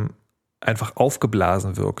einfach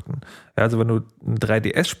aufgeblasen wirkten. Ja, also wenn du ein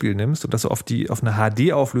 3DS-Spiel nimmst und das so auf eine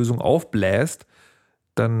HD-Auflösung aufbläst,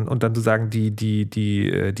 dann sozusagen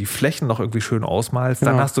die Flächen noch irgendwie schön ausmalst,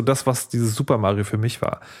 dann hast du das, was dieses Super Mario für mich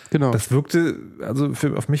war. Genau. Das wirkte also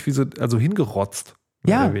auf mich wie so hingerotzt.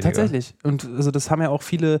 Ja, tatsächlich. Und also das haben ja auch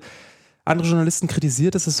viele andere Journalisten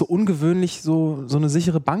kritisiert, dass es so ungewöhnlich so eine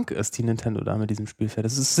sichere Bank ist, die Nintendo da mit diesem Spiel fährt.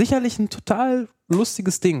 Das ist sicherlich ein total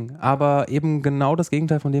lustiges Ding, aber eben genau das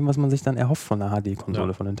Gegenteil von dem, was man sich dann erhofft von einer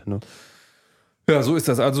HD-Konsole von Nintendo. Ja, so ist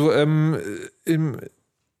das. Also im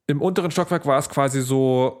unteren Stockwerk war es quasi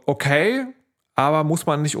so, okay, aber muss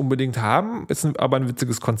man nicht unbedingt haben. Ist aber ein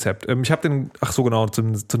witziges Konzept. Ich habe den, zu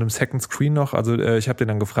einem Second Screen noch, also ich habe den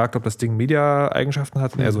dann gefragt, ob das Ding Media-Eigenschaften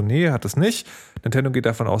hat. Und er so, nee, hat es nicht. Nintendo geht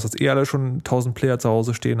davon aus, dass alle schon 1000 Player zu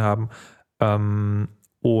Hause stehen haben.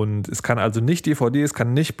 Und es kann also nicht DVD, es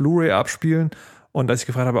kann nicht Blu-ray abspielen. Und als ich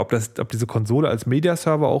gefragt habe, ob diese Konsole als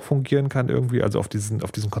Media-Server auch fungieren kann, irgendwie, also auf diesen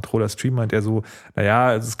Controller-Stream, meint er so,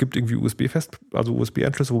 also es gibt irgendwie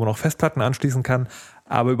USB-Anschlüsse, wo man auch Festplatten anschließen kann,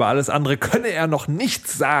 aber über alles andere könne er noch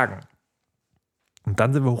nichts sagen. Und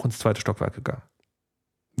dann sind wir hoch ins 2. Stockwerk gegangen.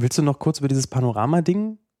 Willst du noch kurz über dieses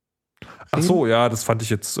Panorama-Ding reden? Ach so, ja, das fand ich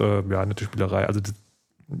jetzt, nette Spielerei. Also,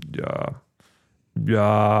 ja,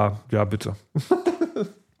 bitte.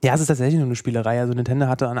 Ja, es ist tatsächlich nur eine Spielerei. Also Nintendo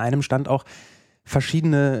hatte an einem Stand auch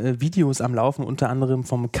verschiedene Videos am Laufen, unter anderem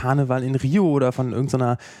vom Karneval in Rio oder von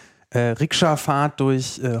irgendeiner Rikscha-Fahrt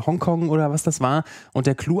durch Hongkong oder was das war. Und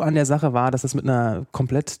der Clou an der Sache war, dass das mit einer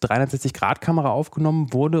komplett 360-Grad-Kamera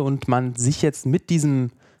aufgenommen wurde und man sich jetzt mit diesem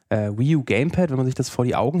Wii U Gamepad, wenn man sich das vor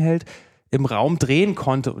die Augen hält, im Raum drehen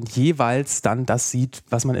konnte und jeweils dann das sieht,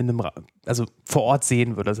 was man also vor Ort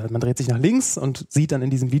sehen würde. Also man dreht sich nach links und sieht dann in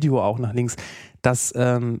diesem Video auch nach links. Das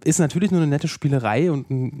ist natürlich nur eine nette Spielerei und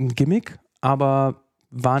ein Gimmick, aber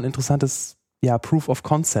war ein interessantes Proof of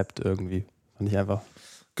Concept irgendwie. Fand ich einfach.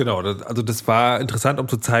 Genau, also das war interessant, um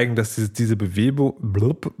zu zeigen, dass diese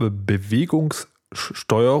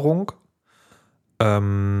Bewegungssteuerung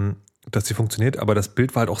dass sie funktioniert, aber das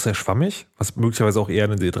Bild war halt auch sehr schwammig, was möglicherweise auch eher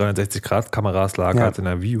in den 360-Grad-Kameras lag als in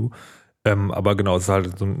der Wii U. Aber genau, es ist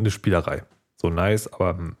halt so eine Spielerei. So nice,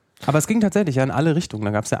 aber... Aber es ging tatsächlich in alle Richtungen.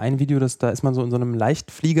 Da gab es ja ein Video, da ist man so in so einem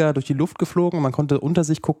Leichtflieger durch die Luft geflogen und man konnte unter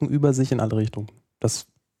sich gucken, über sich in alle Richtungen. Das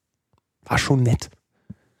war schon nett.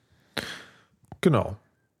 Genau.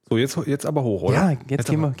 So, jetzt aber hoch, oder? Ja, jetzt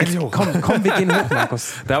gehen wir hoch. Komm, wir gehen hoch,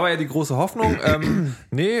 Markus. Da war ja die große Hoffnung.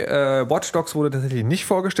 Watch Dogs wurde tatsächlich nicht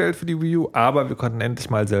vorgestellt für die Wii U, aber wir konnten endlich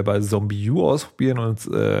mal selber Zombie U ausprobieren und uns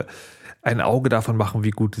ein Auge davon machen,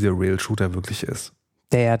 wie gut dieser Rail-Shooter wirklich ist.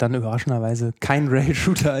 Der ja dann überraschenderweise kein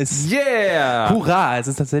Rail-Shooter ist. Yeah! Hurra, es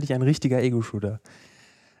ist tatsächlich ein richtiger Ego-Shooter.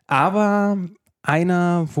 Aber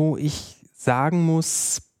einer, wo ich sagen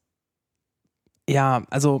muss,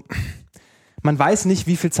 also man weiß nicht,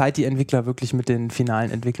 wie viel Zeit die Entwickler wirklich mit den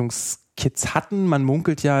finalen Entwicklungskits hatten. Man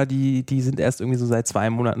munkelt ja, die sind erst irgendwie so seit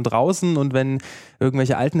 2 Monaten draußen und wenn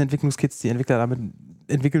irgendwelche alten Entwicklungskits die Entwickler damit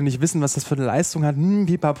entwickeln, nicht wissen, was das für eine Leistung hat,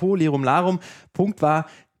 pipapo, lirum larum. Punkt war,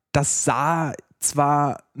 das sah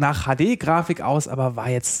zwar nach HD-Grafik aus, aber war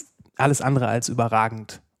jetzt alles andere als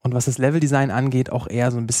überragend. Und was das Leveldesign angeht, auch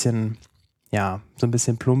eher so ein bisschen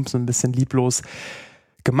plump, so ein bisschen lieblos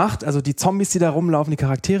gemacht. Also die Zombies, die da rumlaufen, die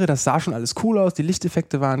Charaktere, das sah schon alles cool aus, die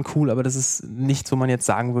Lichteffekte waren cool, aber das ist nichts, wo man jetzt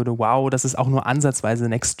sagen würde, wow, das ist auch nur ansatzweise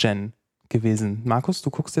Next-Gen gewesen. Markus, du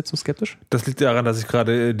guckst jetzt so skeptisch? Das liegt daran, dass ich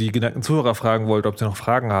gerade die geneigten Zuhörer fragen wollte, ob sie noch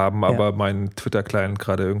Fragen haben, aber mein Twitter-Client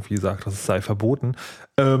gerade irgendwie sagt, dass es sei verboten.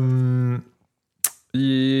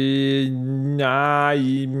 Wie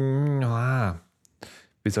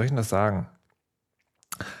soll ich denn das sagen?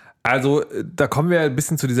 Also, da kommen wir ein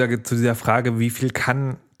bisschen zu dieser Frage, wie viel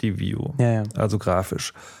kann die Wii U? Also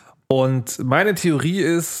grafisch. Und meine Theorie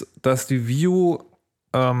ist, dass die Wii U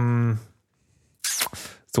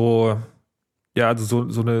so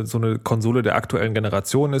eine Konsole der aktuellen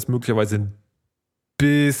Generation ist, möglicherweise ein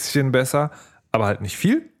bisschen besser, aber halt nicht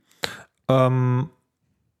viel. Und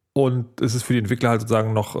es ist für die Entwickler halt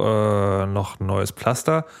sozusagen noch ein neues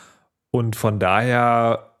Pflaster. Und von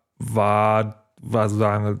daher war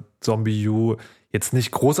sozusagen Zombie U jetzt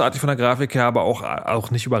nicht großartig von der Grafik her, aber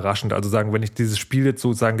auch nicht überraschend. Also sagen, wenn ich dieses Spiel jetzt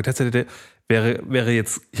sozusagen getestet hätte,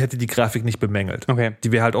 ich hätte die Grafik nicht bemängelt. Okay.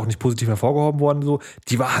 Die wäre halt auch nicht positiv hervorgehoben worden, so.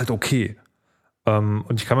 Die war halt okay.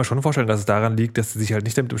 Und ich kann mir schon vorstellen, dass es daran liegt, dass sie sich halt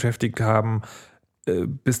nicht damit beschäftigt haben,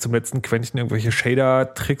 bis zum letzten Quäntchen irgendwelche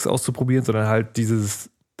Shader-Tricks auszuprobieren, sondern halt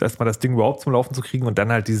erstmal das Ding überhaupt zum Laufen zu kriegen und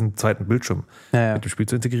dann halt diesen zweiten Bildschirm mit dem Spiel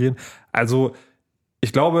zu integrieren. Also,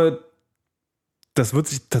 ich glaube, das wird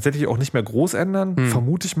sich tatsächlich auch nicht mehr groß ändern,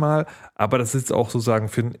 vermute ich mal, aber das ist auch sozusagen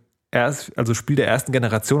für ein Spiel der ersten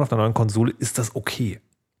Generation auf einer neuen Konsole ist das okay,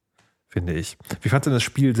 finde ich. Wie fandst du denn das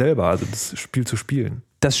Spiel selber, also das Spiel zu spielen?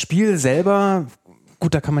 Das Spiel selber,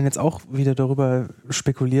 gut, da kann man jetzt auch wieder darüber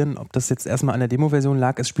spekulieren, ob das jetzt erstmal an der Demo-Version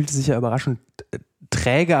lag. Es spielte sich ja überraschend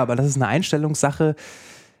träge, aber das ist eine Einstellungssache.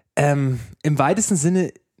 Im weitesten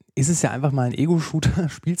Sinne ist es ja einfach mal ein Ego-Shooter,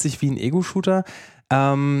 spielt sich wie ein Ego-Shooter.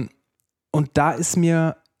 Und da ist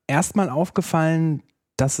mir erstmal aufgefallen,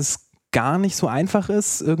 dass es gar nicht so einfach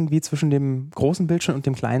ist, irgendwie zwischen dem großen Bildschirm und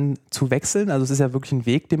dem kleinen zu wechseln. Also es ist ja wirklich ein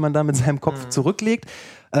Weg, den man da mit seinem Kopf zurücklegt.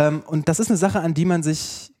 Und das ist eine Sache, an die man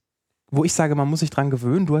sich, wo ich sage, man muss sich dran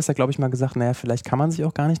gewöhnen. Du hast ja, glaube ich, mal gesagt, naja, vielleicht kann man sich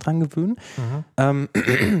auch gar nicht dran gewöhnen.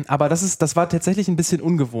 Aber das war tatsächlich ein bisschen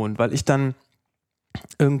ungewohnt, weil ich dann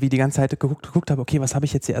irgendwie die ganze Zeit geguckt habe, okay, was habe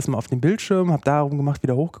ich jetzt hier erstmal auf dem Bildschirm, habe da rumgemacht,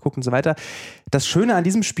 wieder hochgeguckt und so weiter. Das Schöne an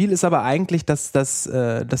diesem Spiel ist aber eigentlich, dass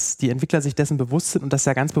die Entwickler sich dessen bewusst sind und das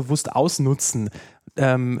ja ganz bewusst ausnutzen,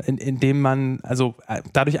 indem man, also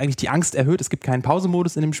dadurch eigentlich die Angst erhöht, es gibt keinen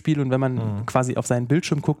Pausemodus in dem Spiel und wenn man quasi auf seinen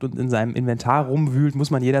Bildschirm guckt und in seinem Inventar rumwühlt, muss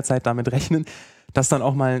man jederzeit damit rechnen, dass dann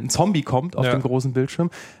auch mal ein Zombie kommt auf dem großen Bildschirm.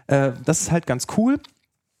 Das ist halt ganz cool.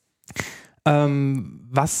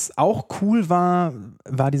 Was auch cool war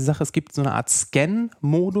die Sache, es gibt so eine Art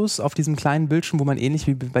Scan-Modus auf diesem kleinen Bildschirm, wo man ähnlich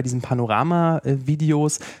wie bei diesen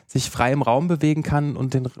Panorama-Videos sich frei im Raum bewegen kann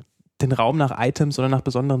und den Raum nach Items oder nach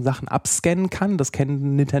besonderen Sachen abscannen kann. Das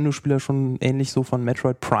kennen Nintendo-Spieler schon ähnlich so von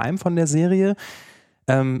Metroid Prime von der Serie.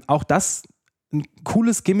 Auch das ein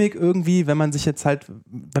cooles Gimmick irgendwie, wenn man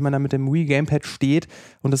da mit dem Wii Gamepad steht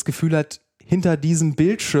und das Gefühl hat, hinter diesem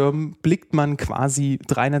Bildschirm blickt man quasi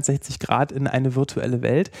 360 Grad in eine virtuelle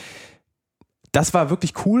Welt. Das war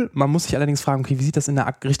wirklich cool. Man muss sich allerdings fragen, okay, wie sieht das in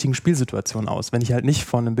der richtigen Spielsituation aus? Wenn ich halt nicht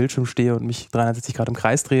vor einem Bildschirm stehe und mich 360 Grad im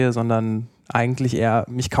Kreis drehe, sondern eigentlich eher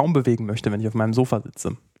mich kaum bewegen möchte, wenn ich auf meinem Sofa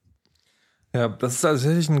sitze. Ja, das ist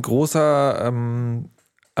tatsächlich ein großer,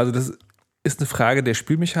 also das ist eine Frage der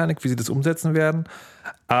Spielmechanik, wie sie das umsetzen werden.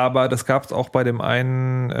 Aber das gab es auch bei dem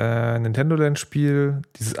einen Nintendo Land-Spiel,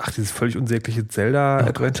 dieses völlig unsägliche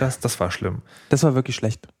Zelda-Adventures, das war schlimm. Das war wirklich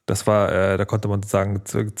schlecht. Das war, da konnte man sagen,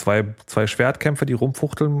 zwei Schwertkämpfer, die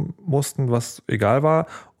rumfuchteln mussten, was egal war,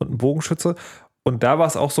 und ein Bogenschütze. Und da war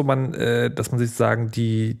es auch so, dass man sich sagen,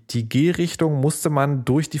 die Gehrichtung musste man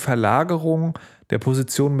durch die Verlagerung der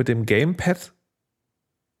Position mit dem Gamepad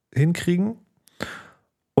hinkriegen.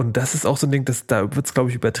 Und das ist auch so ein Ding, da wird es, glaube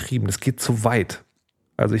ich, übertrieben. Das geht zu weit.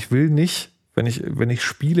 Also ich will nicht, wenn ich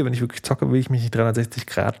spiele, wenn ich wirklich zocke, will ich mich nicht 360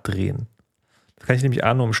 Grad drehen. Das kann ich nämlich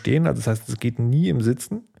nur im Stehen, also das heißt, es geht nie im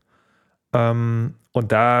Sitzen. Und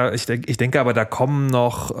ich denke aber, da kommen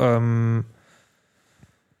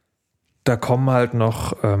halt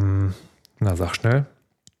noch, sag schnell,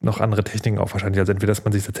 noch andere Techniken auf wahrscheinlich. Also entweder, dass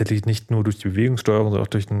man sich tatsächlich nicht nur durch die Bewegungssteuerung, sondern auch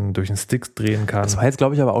durch den Stick drehen kann. Das war jetzt,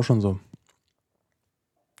 glaube ich, aber auch schon so.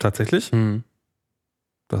 Tatsächlich?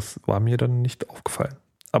 Das war mir dann nicht aufgefallen.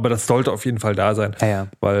 Aber das sollte auf jeden Fall da sein. Ja.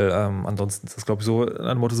 Weil ansonsten ist das, glaube ich, so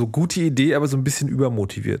ein Motto, so gute Idee, aber so ein bisschen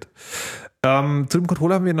übermotiviert. Zu dem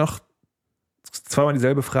Controller haben wir noch zweimal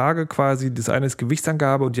dieselbe Frage quasi. Das eine ist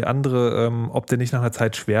Gewichtsangabe und die andere, ob der nicht nach einer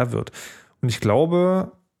Zeit schwer wird. Und ich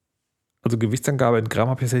glaube, also Gewichtsangabe in Gramm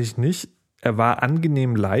habe ich tatsächlich nicht. Er war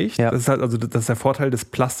angenehm leicht. Ja. Das ist der Vorteil des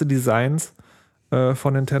Plaste-Designs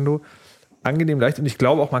von Nintendo. Angenehm leicht und ich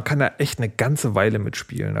glaube auch, man kann da echt eine ganze Weile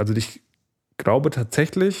mitspielen. Also ich glaube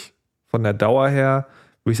tatsächlich, von der Dauer her,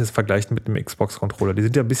 würde ich das vergleichen mit einem Xbox-Controller. Die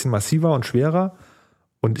sind ja ein bisschen massiver und schwerer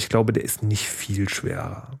und ich glaube, der ist nicht viel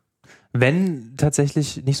schwerer. Wenn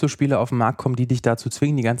tatsächlich nicht so Spiele auf den Markt kommen, die dich dazu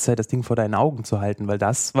zwingen, die ganze Zeit das Ding vor deinen Augen zu halten, weil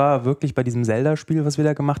das war wirklich bei diesem Zelda-Spiel, was wir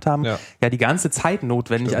da gemacht haben, ja die ganze Zeit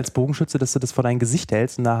notwendig als Bogenschütze, dass du das vor dein Gesicht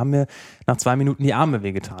hältst und da haben mir nach 2 Minuten die Arme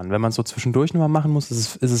wehgetan. Wenn man es so zwischendurch nochmal machen muss,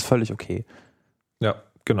 ist es völlig okay. Ja,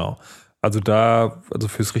 genau. Also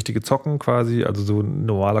fürs richtige Zocken quasi, also so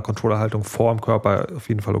normaler Controllerhaltung vor dem Körper auf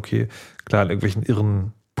jeden Fall okay. Klar, in irgendwelchen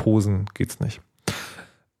irren Posen geht's nicht.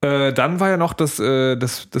 Dann war ja noch das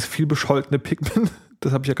viel bescholtene Pikmin.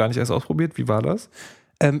 Das habe ich ja gar nicht erst ausprobiert. Wie war das?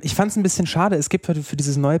 Ich fand es ein bisschen schade. Es gibt für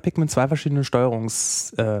dieses neue Pikmin 2 verschiedene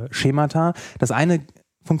Steuerungsschemata. Das eine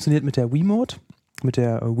funktioniert mit der Wiimote, mit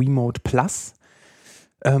der Wiimote Plus,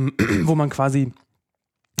 wo man quasi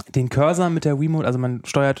den Cursor mit der Wiimote, also man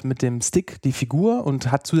steuert mit dem Stick die Figur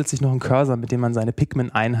und hat zusätzlich noch einen Cursor, mit dem man seine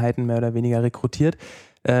Pikmin-Einheiten mehr oder weniger rekrutiert.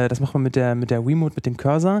 Das macht man mit der Wiimote, mit dem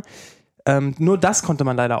Cursor. Nur das konnte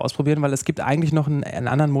man leider ausprobieren, weil es gibt eigentlich noch einen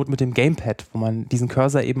anderen Mode mit dem Gamepad, wo man diesen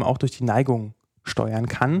Cursor eben auch durch die Neigung steuern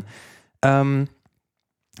kann.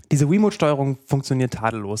 Diese Wiimote-Steuerung funktioniert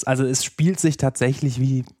tadellos. Also es spielt sich tatsächlich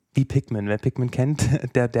wie Pikmin. Wer Pikmin kennt,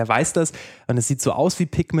 der weiß das. Und es sieht so aus wie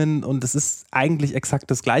Pikmin und es ist eigentlich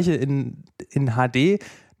exakt das Gleiche in HD.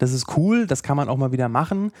 Das ist cool, das kann man auch mal wieder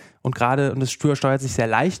machen. Und das steuert sich sehr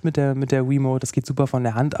leicht mit der Wiimote. Das geht super von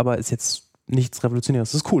der Hand, aber ist jetzt nichts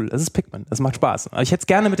Revolutionäres. Das ist cool, es ist Pikmin, es macht Spaß. Ich hätte es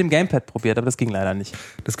gerne mit dem Gamepad probiert, aber das ging leider nicht.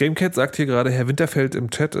 Das Gamepad sagt hier gerade Herr Winterfeld im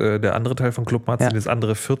Chat, der andere Teil von Club Martin, das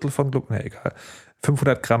andere Viertel von Club, egal.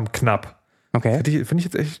 500 Gramm knapp. Okay. Finde ich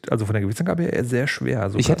jetzt echt, also von der Gewichtsangabe her sehr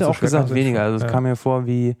schwer. Ich hätte auch gesagt weniger, also es kam mir vor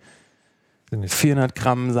wie 400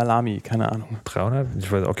 Gramm Salami, keine Ahnung. 300?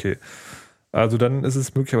 Ich weiß, okay. Also dann ist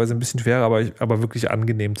es möglicherweise ein bisschen schwerer, aber wirklich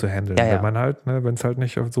angenehm zu handeln. Ja. Wenn man halt, wenn es halt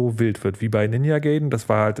nicht so wild wird, wie bei Ninja Gaiden. Das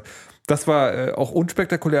war auch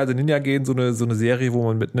unspektakulär. Also Ninja Gaiden, so eine Serie, wo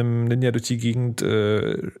man mit einem Ninja durch die Gegend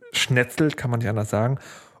schnetzelt, kann man nicht anders sagen.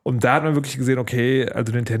 Und da hat man wirklich gesehen, okay,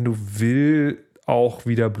 also Nintendo will auch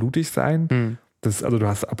wieder blutig sein. Also du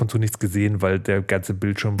hast ab und zu nichts gesehen, weil der ganze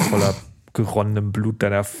Bildschirm voller geronnenem Blut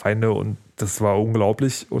deiner Feinde und das war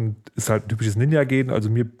unglaublich und ist halt ein typisches Ninja-Gaiden, also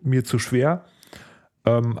mir zu schwer.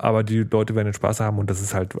 Aber die Leute werden den Spaß haben und das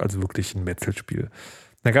ist halt also wirklich ein Metzelspiel.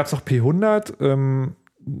 Dann gab es noch P100,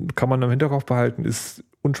 kann man im Hinterkopf behalten, ist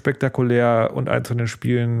unspektakulär und eins von den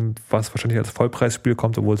Spielen, was wahrscheinlich als Vollpreisspiel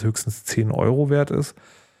kommt, obwohl es höchstens 10 Euro wert ist.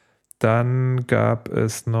 Dann gab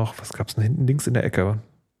es noch, was gab es denn hinten links in der Ecke?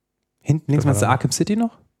 Hinten links meinst du Arkham City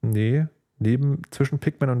noch? Nee. Zwischen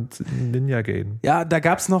Pikmin und Ninja Gaiden. Ja, da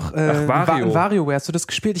gab es noch WarioWare. Hast du das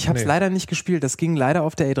gespielt? Ich habe es leider nicht gespielt. Das ging leider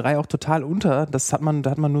auf der E3 auch total unter. Da hat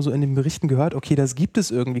man nur so in den Berichten gehört, okay, das gibt es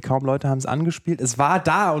irgendwie. Kaum Leute haben es angespielt. Es war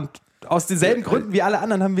da und aus denselben Gründen wie alle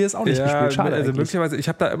anderen haben wir es auch nicht gespielt. Schade also eigentlich. möglicherweise, ich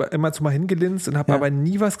habe da immer zu mal hingelinst und habe aber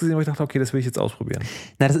nie was gesehen, wo ich dachte, okay, das will ich jetzt ausprobieren.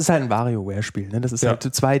 Na, das ist halt ein WarioWare-Spiel. Ne? Das ist halt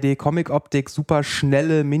 2D-Comic-Optik, super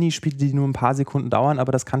schnelle Minispiele, die nur ein paar Sekunden dauern,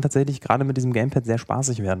 aber das kann tatsächlich gerade mit diesem Gamepad sehr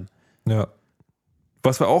spaßig werden. Ja.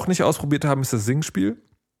 Was wir auch nicht ausprobiert haben, ist das Singspiel.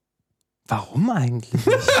 Warum eigentlich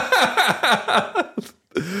nicht?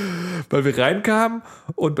 Weil wir reinkamen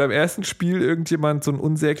und beim ersten Spiel irgendjemand so einen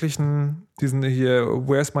unsäglichen, diesen hier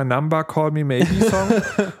Where's My Number, Call Me Maybe Song.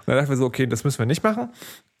 Und dann dachten wir so, okay, das müssen wir nicht machen.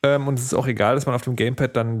 Und es ist auch egal, dass man auf dem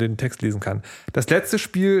Gamepad dann den Text lesen kann. Das letzte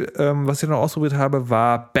Spiel, was ich noch ausprobiert habe,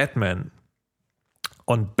 war Batman.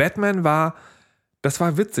 Und Batman das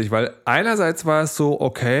war witzig, weil einerseits war es so,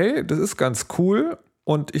 okay, das ist ganz cool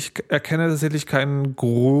und ich erkenne tatsächlich keinen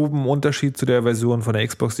groben Unterschied zu der Version von der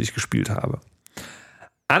Xbox, die ich gespielt habe.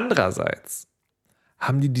 Andererseits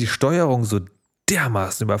haben die Steuerung so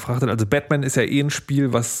dermaßen überfrachtet. Also Batman ist ja ein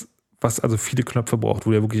Spiel, was also viele Knöpfe braucht,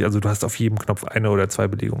 wo ja wirklich, also du hast auf jedem Knopf 1 oder 2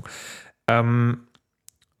 Belegungen.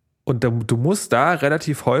 Und du musst da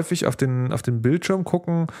relativ häufig auf den Bildschirm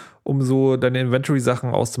gucken, um so deine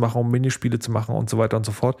Inventory-Sachen auszumachen, um Minispiele zu machen und so weiter und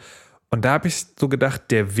so fort. Und da habe ich so gedacht,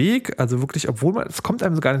 der Weg, also wirklich, obwohl es kommt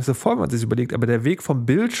einem so gar nicht so vor, wenn man sich überlegt, aber der Weg vom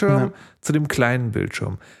Bildschirm zu dem kleinen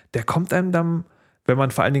Bildschirm, der kommt einem dann, wenn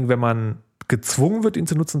man gezwungen wird, ihn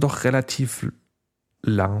zu nutzen, doch relativ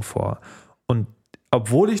lang vor. Und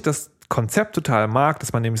obwohl ich das Konzept total mag,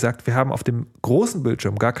 dass man nämlich sagt, wir haben auf dem großen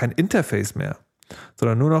Bildschirm gar kein Interface mehr,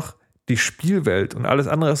 sondern nur noch die Spielwelt und alles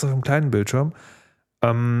andere ist auf dem kleinen Bildschirm,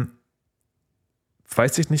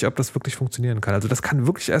 weiß ich nicht, ob das wirklich funktionieren kann. Also das kann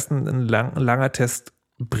wirklich erst ein langer Test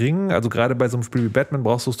bringen. Also gerade bei so einem Spiel wie Batman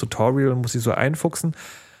brauchst du das Tutorial und musst dich so einfuchsen.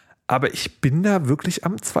 Aber ich bin da wirklich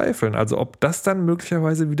am Zweifeln. Also ob das dann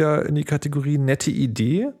möglicherweise wieder in die Kategorie nette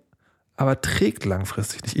Idee, aber trägt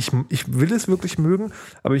langfristig nicht. Ich will es wirklich mögen,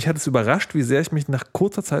 aber mich hat es überrascht, wie sehr ich mich nach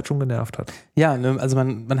kurzer Zeit schon genervt hat. Ja, ne, also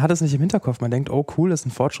man hat es nicht im Hinterkopf. Man denkt, oh cool, das ist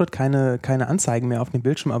ein Fortschritt, keine Anzeigen mehr auf dem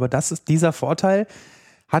Bildschirm. Aber dieser Vorteil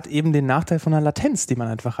hat eben den Nachteil von der Latenz, die man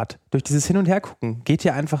einfach hat. Durch dieses Hin- und Hergucken geht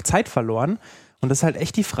ja einfach Zeit verloren. Und das ist halt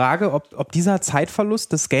echt die Frage, ob dieser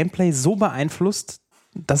Zeitverlust das Gameplay so beeinflusst,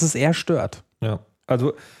 dass es eher stört. Ja,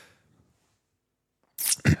 also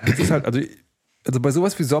es ist halt, also bei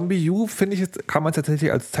sowas wie Zombie U, finde ich, kann man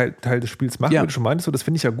tatsächlich als Teil des Spiels machen, wie du schon meintest, das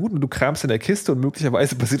finde ich ja gut. Und du kramst in der Kiste und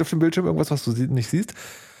möglicherweise passiert auf dem Bildschirm irgendwas, was du nicht siehst.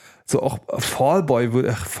 So auch Fallout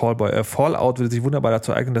würde sich wunderbar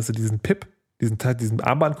dazu eignen, dass du diesen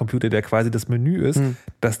Armbandcomputer, der quasi das Menü ist,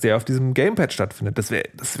 dass der auf diesem Gamepad stattfindet. Das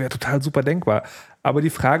wäre total super denkbar. Aber die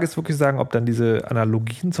Frage ist wirklich sagen, ob dann diese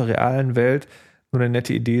Analogien zur realen Welt nur eine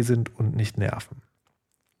nette Idee sind und nicht nerven.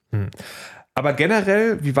 Aber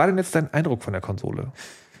generell, wie war denn jetzt dein Eindruck von der Konsole?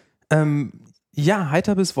 Ja,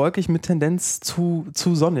 heiter bis wolkig mit Tendenz zu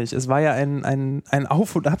sonnig. Es war ja ein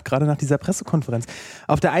Auf und Ab, gerade nach dieser Pressekonferenz.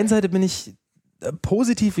 Auf der einen Seite bin ich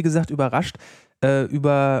positiv, wie gesagt, überrascht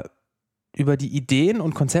über die Ideen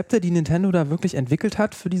und Konzepte, die Nintendo da wirklich entwickelt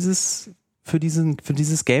hat für dieses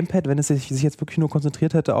Gamepad. Wenn es sich jetzt wirklich nur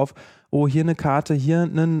konzentriert hätte auf, oh, hier eine Karte, hier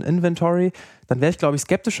ein Inventory, dann wäre ich, glaube ich,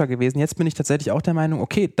 skeptischer gewesen. Jetzt bin ich tatsächlich auch der Meinung,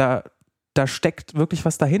 okay, da steckt wirklich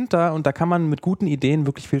was dahinter und da kann man mit guten Ideen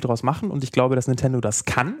wirklich viel draus machen und ich glaube, dass Nintendo das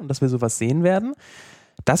kann und dass wir sowas sehen werden.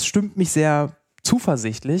 Das stimmt mich sehr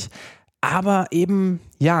zuversichtlich, aber eben,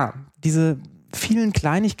 ja, diese vielen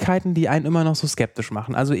Kleinigkeiten, die einen immer noch so skeptisch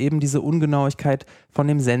machen. Also eben diese Ungenauigkeit von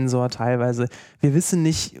dem Sensor teilweise. Wir wissen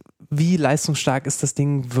nicht, wie leistungsstark ist das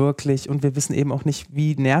Ding wirklich und wir wissen eben auch nicht,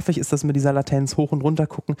 wie nervig ist das mit dieser Latenz, hoch und runter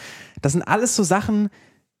gucken. Das sind alles so Sachen,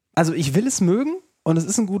 also ich will es mögen und es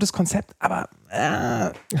ist ein gutes Konzept, aber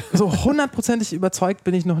so hundertprozentig überzeugt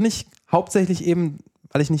bin ich noch nicht. Hauptsächlich eben,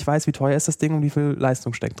 weil ich nicht weiß, wie teuer ist das Ding und wie viel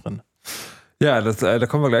Leistung steckt drin. Ja, da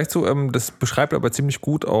kommen wir gleich zu. Das beschreibt aber ziemlich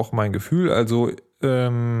gut auch mein Gefühl. Also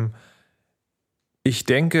ich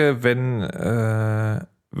denke,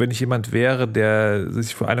 wenn ich jemand wäre, der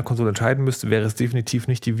sich für eine Konsole entscheiden müsste, wäre es definitiv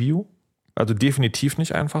nicht die Wii U. Also definitiv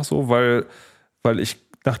nicht einfach so, weil ich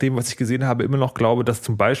nach dem, was ich gesehen habe, immer noch glaube, dass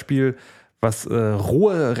zum Beispiel, was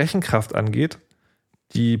rohe Rechenkraft angeht,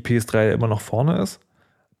 die PS3 immer noch vorne ist.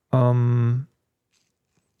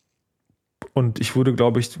 Und ich würde,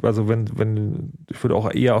 glaube ich, also ich würde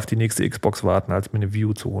auch eher auf die nächste Xbox warten, als mir eine Wii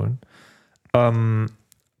U zu holen.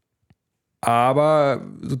 Aber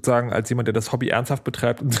sozusagen als jemand, der das Hobby ernsthaft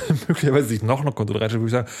betreibt und möglicherweise sich noch eine Konsole reinstellt, würde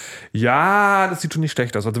ich sagen, ja, das sieht schon nicht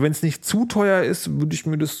schlecht aus. Also wenn es nicht zu teuer ist, würde ich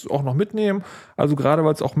mir das auch noch mitnehmen. Also gerade,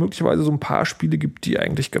 weil es auch möglicherweise so ein paar Spiele gibt, die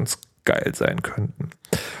eigentlich ganz geil sein könnten.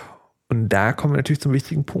 Und da kommen wir natürlich zum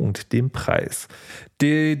wichtigen Punkt, dem Preis.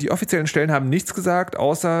 Die offiziellen Stellen haben nichts gesagt,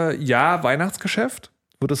 außer ja, Weihnachtsgeschäft,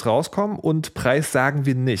 wird es rauskommen und Preis sagen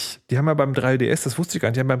wir nicht. Die haben ja beim 3DS, das wusste ich gar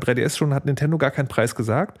nicht, die haben beim 3DS schon, hat Nintendo gar keinen Preis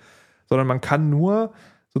gesagt, sondern man kann nur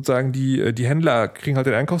sozusagen die Händler kriegen halt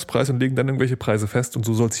den Einkaufspreis und legen dann irgendwelche Preise fest und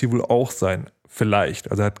so soll es hier wohl auch sein. Vielleicht.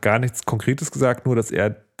 Also er hat gar nichts Konkretes gesagt, nur dass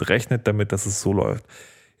er rechnet damit, dass es so läuft.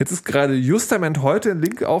 Jetzt ist gerade justament heute ein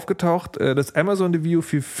Link aufgetaucht, dass Amazon die Wii U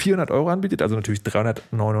für 400 € anbietet, also natürlich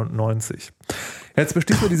 399. Jetzt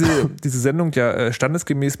besteht nur diese Sendung ja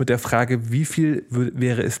standesgemäß mit der Frage, wie viel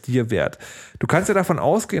wäre es dir wert? Du kannst ja davon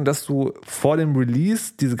ausgehen, dass du vor dem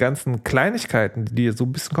Release diese ganzen Kleinigkeiten, die dir so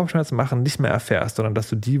ein bisschen Kopfschmerzen machen, nicht mehr erfährst, sondern dass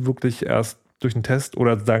du die wirklich erst durch einen Test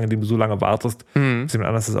oder sagen, indem du so lange wartest, bis jemand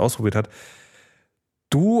anders das ausprobiert hat.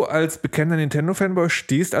 Du als bekennender Nintendo-Fanboy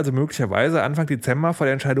stehst also möglicherweise Anfang Dezember vor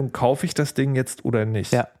der Entscheidung, kaufe ich das Ding jetzt oder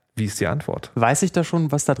nicht? Ja. Wie ist die Antwort? Weiß ich da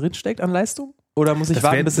schon, was da drin steckt an Leistung? Oder muss ich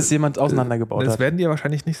warten, bis es jemand auseinandergebaut hat? Das werden die ja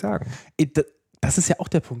wahrscheinlich nicht sagen. Das ist ja auch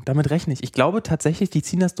der Punkt, damit rechne ich. Ich glaube tatsächlich, die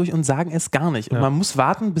ziehen das durch und sagen es gar nicht. Und man muss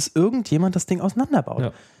warten, bis irgendjemand das Ding auseinanderbaut.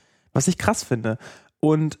 Ja. Was ich krass finde.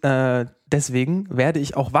 Und deswegen werde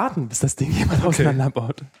ich auch warten, bis das Ding jemand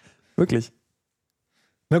auseinanderbaut. Wirklich.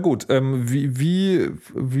 Na gut,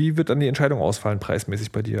 wie wird dann die Entscheidung ausfallen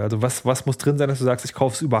preismäßig bei dir? Also was muss drin sein, dass du sagst, ich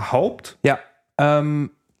kaufe es überhaupt? Ja,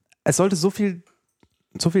 es sollte so viel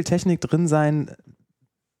Technik drin sein,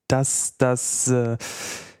 dass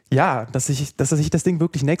ich das Ding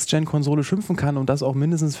wirklich Next-Gen-Konsole schimpfen kann und das auch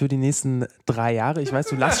mindestens für die nächsten 3 Jahre. Ich weiß,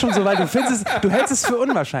 du lachst schon so weit, du hältst es für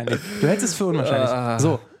unwahrscheinlich.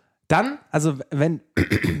 So, dann, also wenn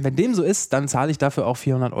dem so ist, dann zahle ich dafür auch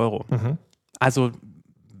 400 €. Mhm. Also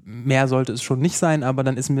mehr sollte es schon nicht sein, aber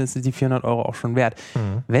dann ist mir die 400 € auch schon wert.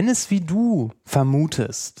 Mhm. Wenn es, wie du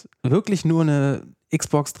vermutest, wirklich nur eine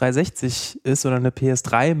Xbox 360 ist oder eine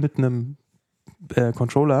PS3 mit einem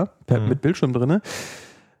Controller mit Bildschirm drin,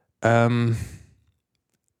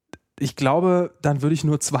 ich glaube, dann würde ich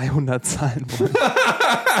nur 200 zahlen wollen.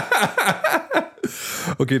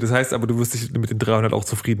 Okay, das heißt aber, du wirst dich mit den 300 auch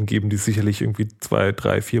zufrieden geben, die es sicherlich irgendwie 2,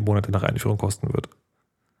 3, 4 Monate nach Einführung kosten wird.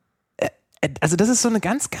 Also das ist so eine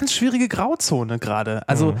ganz, ganz schwierige Grauzone gerade.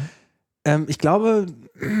 Also ich glaube,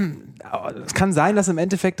 es kann sein, dass im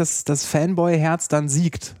Endeffekt das Fanboy-Herz dann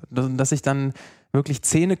siegt. Dass ich dann wirklich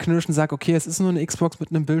zähneknirschend sage, okay, es ist nur eine Xbox mit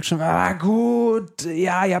einem Bildschirm. Ah gut,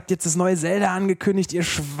 ja, ihr habt jetzt das neue Zelda angekündigt, ihr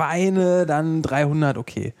Schweine, dann 300,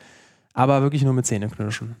 okay. Aber wirklich nur mit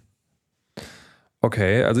Zähneknirschen.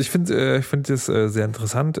 Okay, also ich finde das sehr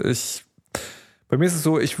interessant. Bei mir ist es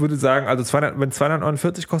so, ich würde sagen, also wenn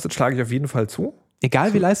 249 kostet, schlage ich auf jeden Fall zu.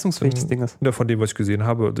 Egal wie leistungsfähig das Ding ist. Ja, von dem, was ich gesehen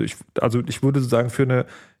habe. Also ich würde sagen, für eine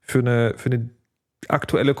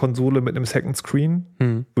aktuelle Konsole mit einem Second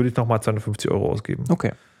Screen würde ich nochmal 250 € ausgeben.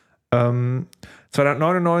 Okay.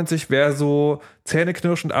 299 wäre so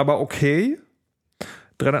zähneknirschend, aber okay.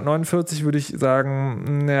 349 würde ich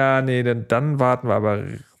sagen, ja, nee, dann warten wir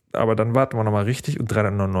aber dann warten wir nochmal richtig und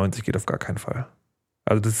 399 geht auf gar keinen Fall.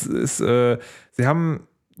 Also das ist, sie haben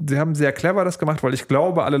sehr clever das gemacht, weil ich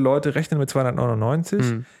glaube, alle Leute rechnen mit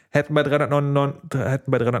 299, hätten bei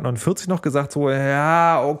 349 noch gesagt, so,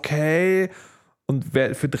 ja, okay. Und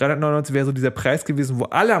für 399 wäre so dieser Preis gewesen, wo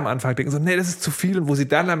alle am Anfang denken, so, nee, das ist zu viel. Und wo sie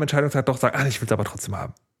dann am Entscheidungstag doch sagen, ich will es aber trotzdem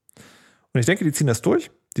haben. Und ich denke, die ziehen das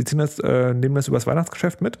durch. Die ziehen das, nehmen das übers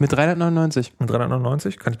Weihnachtsgeschäft mit. Mit 399? Mit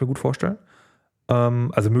 399, kann ich mir gut vorstellen.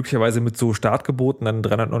 Also möglicherweise mit so Startgeboten dann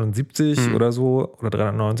 379 oder so oder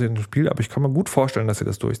 390 im Spiel, aber ich kann mir gut vorstellen, dass sie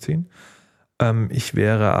das durchziehen. Ich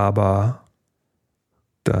wäre aber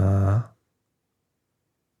da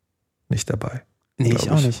nicht dabei. Nee,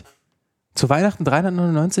 ich auch nicht. Zu Weihnachten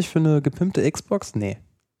 399 für eine gepimpte Xbox? Nee.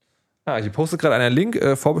 Ich poste gerade einen Link,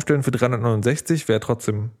 vorbestellen für 369, wäre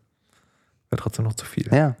trotzdem noch zu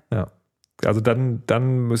viel. Ja. Also dann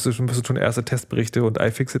müsste schon erste Testberichte und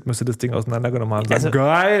iFixit müsste das Ding auseinandergenommen haben. Also,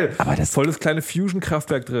 geil, aber voll das kleine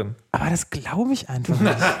Fusion-Kraftwerk drin. Aber das glaube ich einfach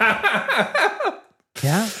nicht.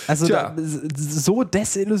 Ja, also so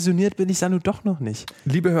desillusioniert bin ich dann nun doch noch nicht.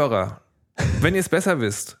 Liebe Hörer, wenn ihr es besser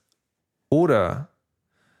wisst oder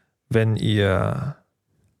wenn ihr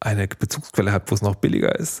eine Bezugsquelle habt, wo es noch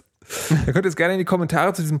billiger ist, dann könnt ihr es gerne in die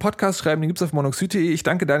Kommentare zu diesem Podcast schreiben. Den gibt es auf monoxy.de. Ich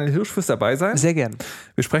danke Daniel Hirsch fürs dabei sein. Sehr gern.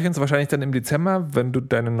 Wir sprechen uns wahrscheinlich dann im Dezember, wenn du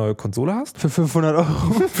deine neue Konsole hast. Für 500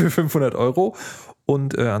 €. Für 500 €.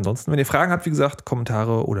 Und ansonsten, wenn ihr Fragen habt, wie gesagt,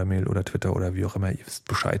 Kommentare oder Mail oder Twitter oder wie auch immer, ihr wisst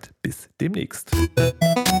Bescheid. Bis demnächst.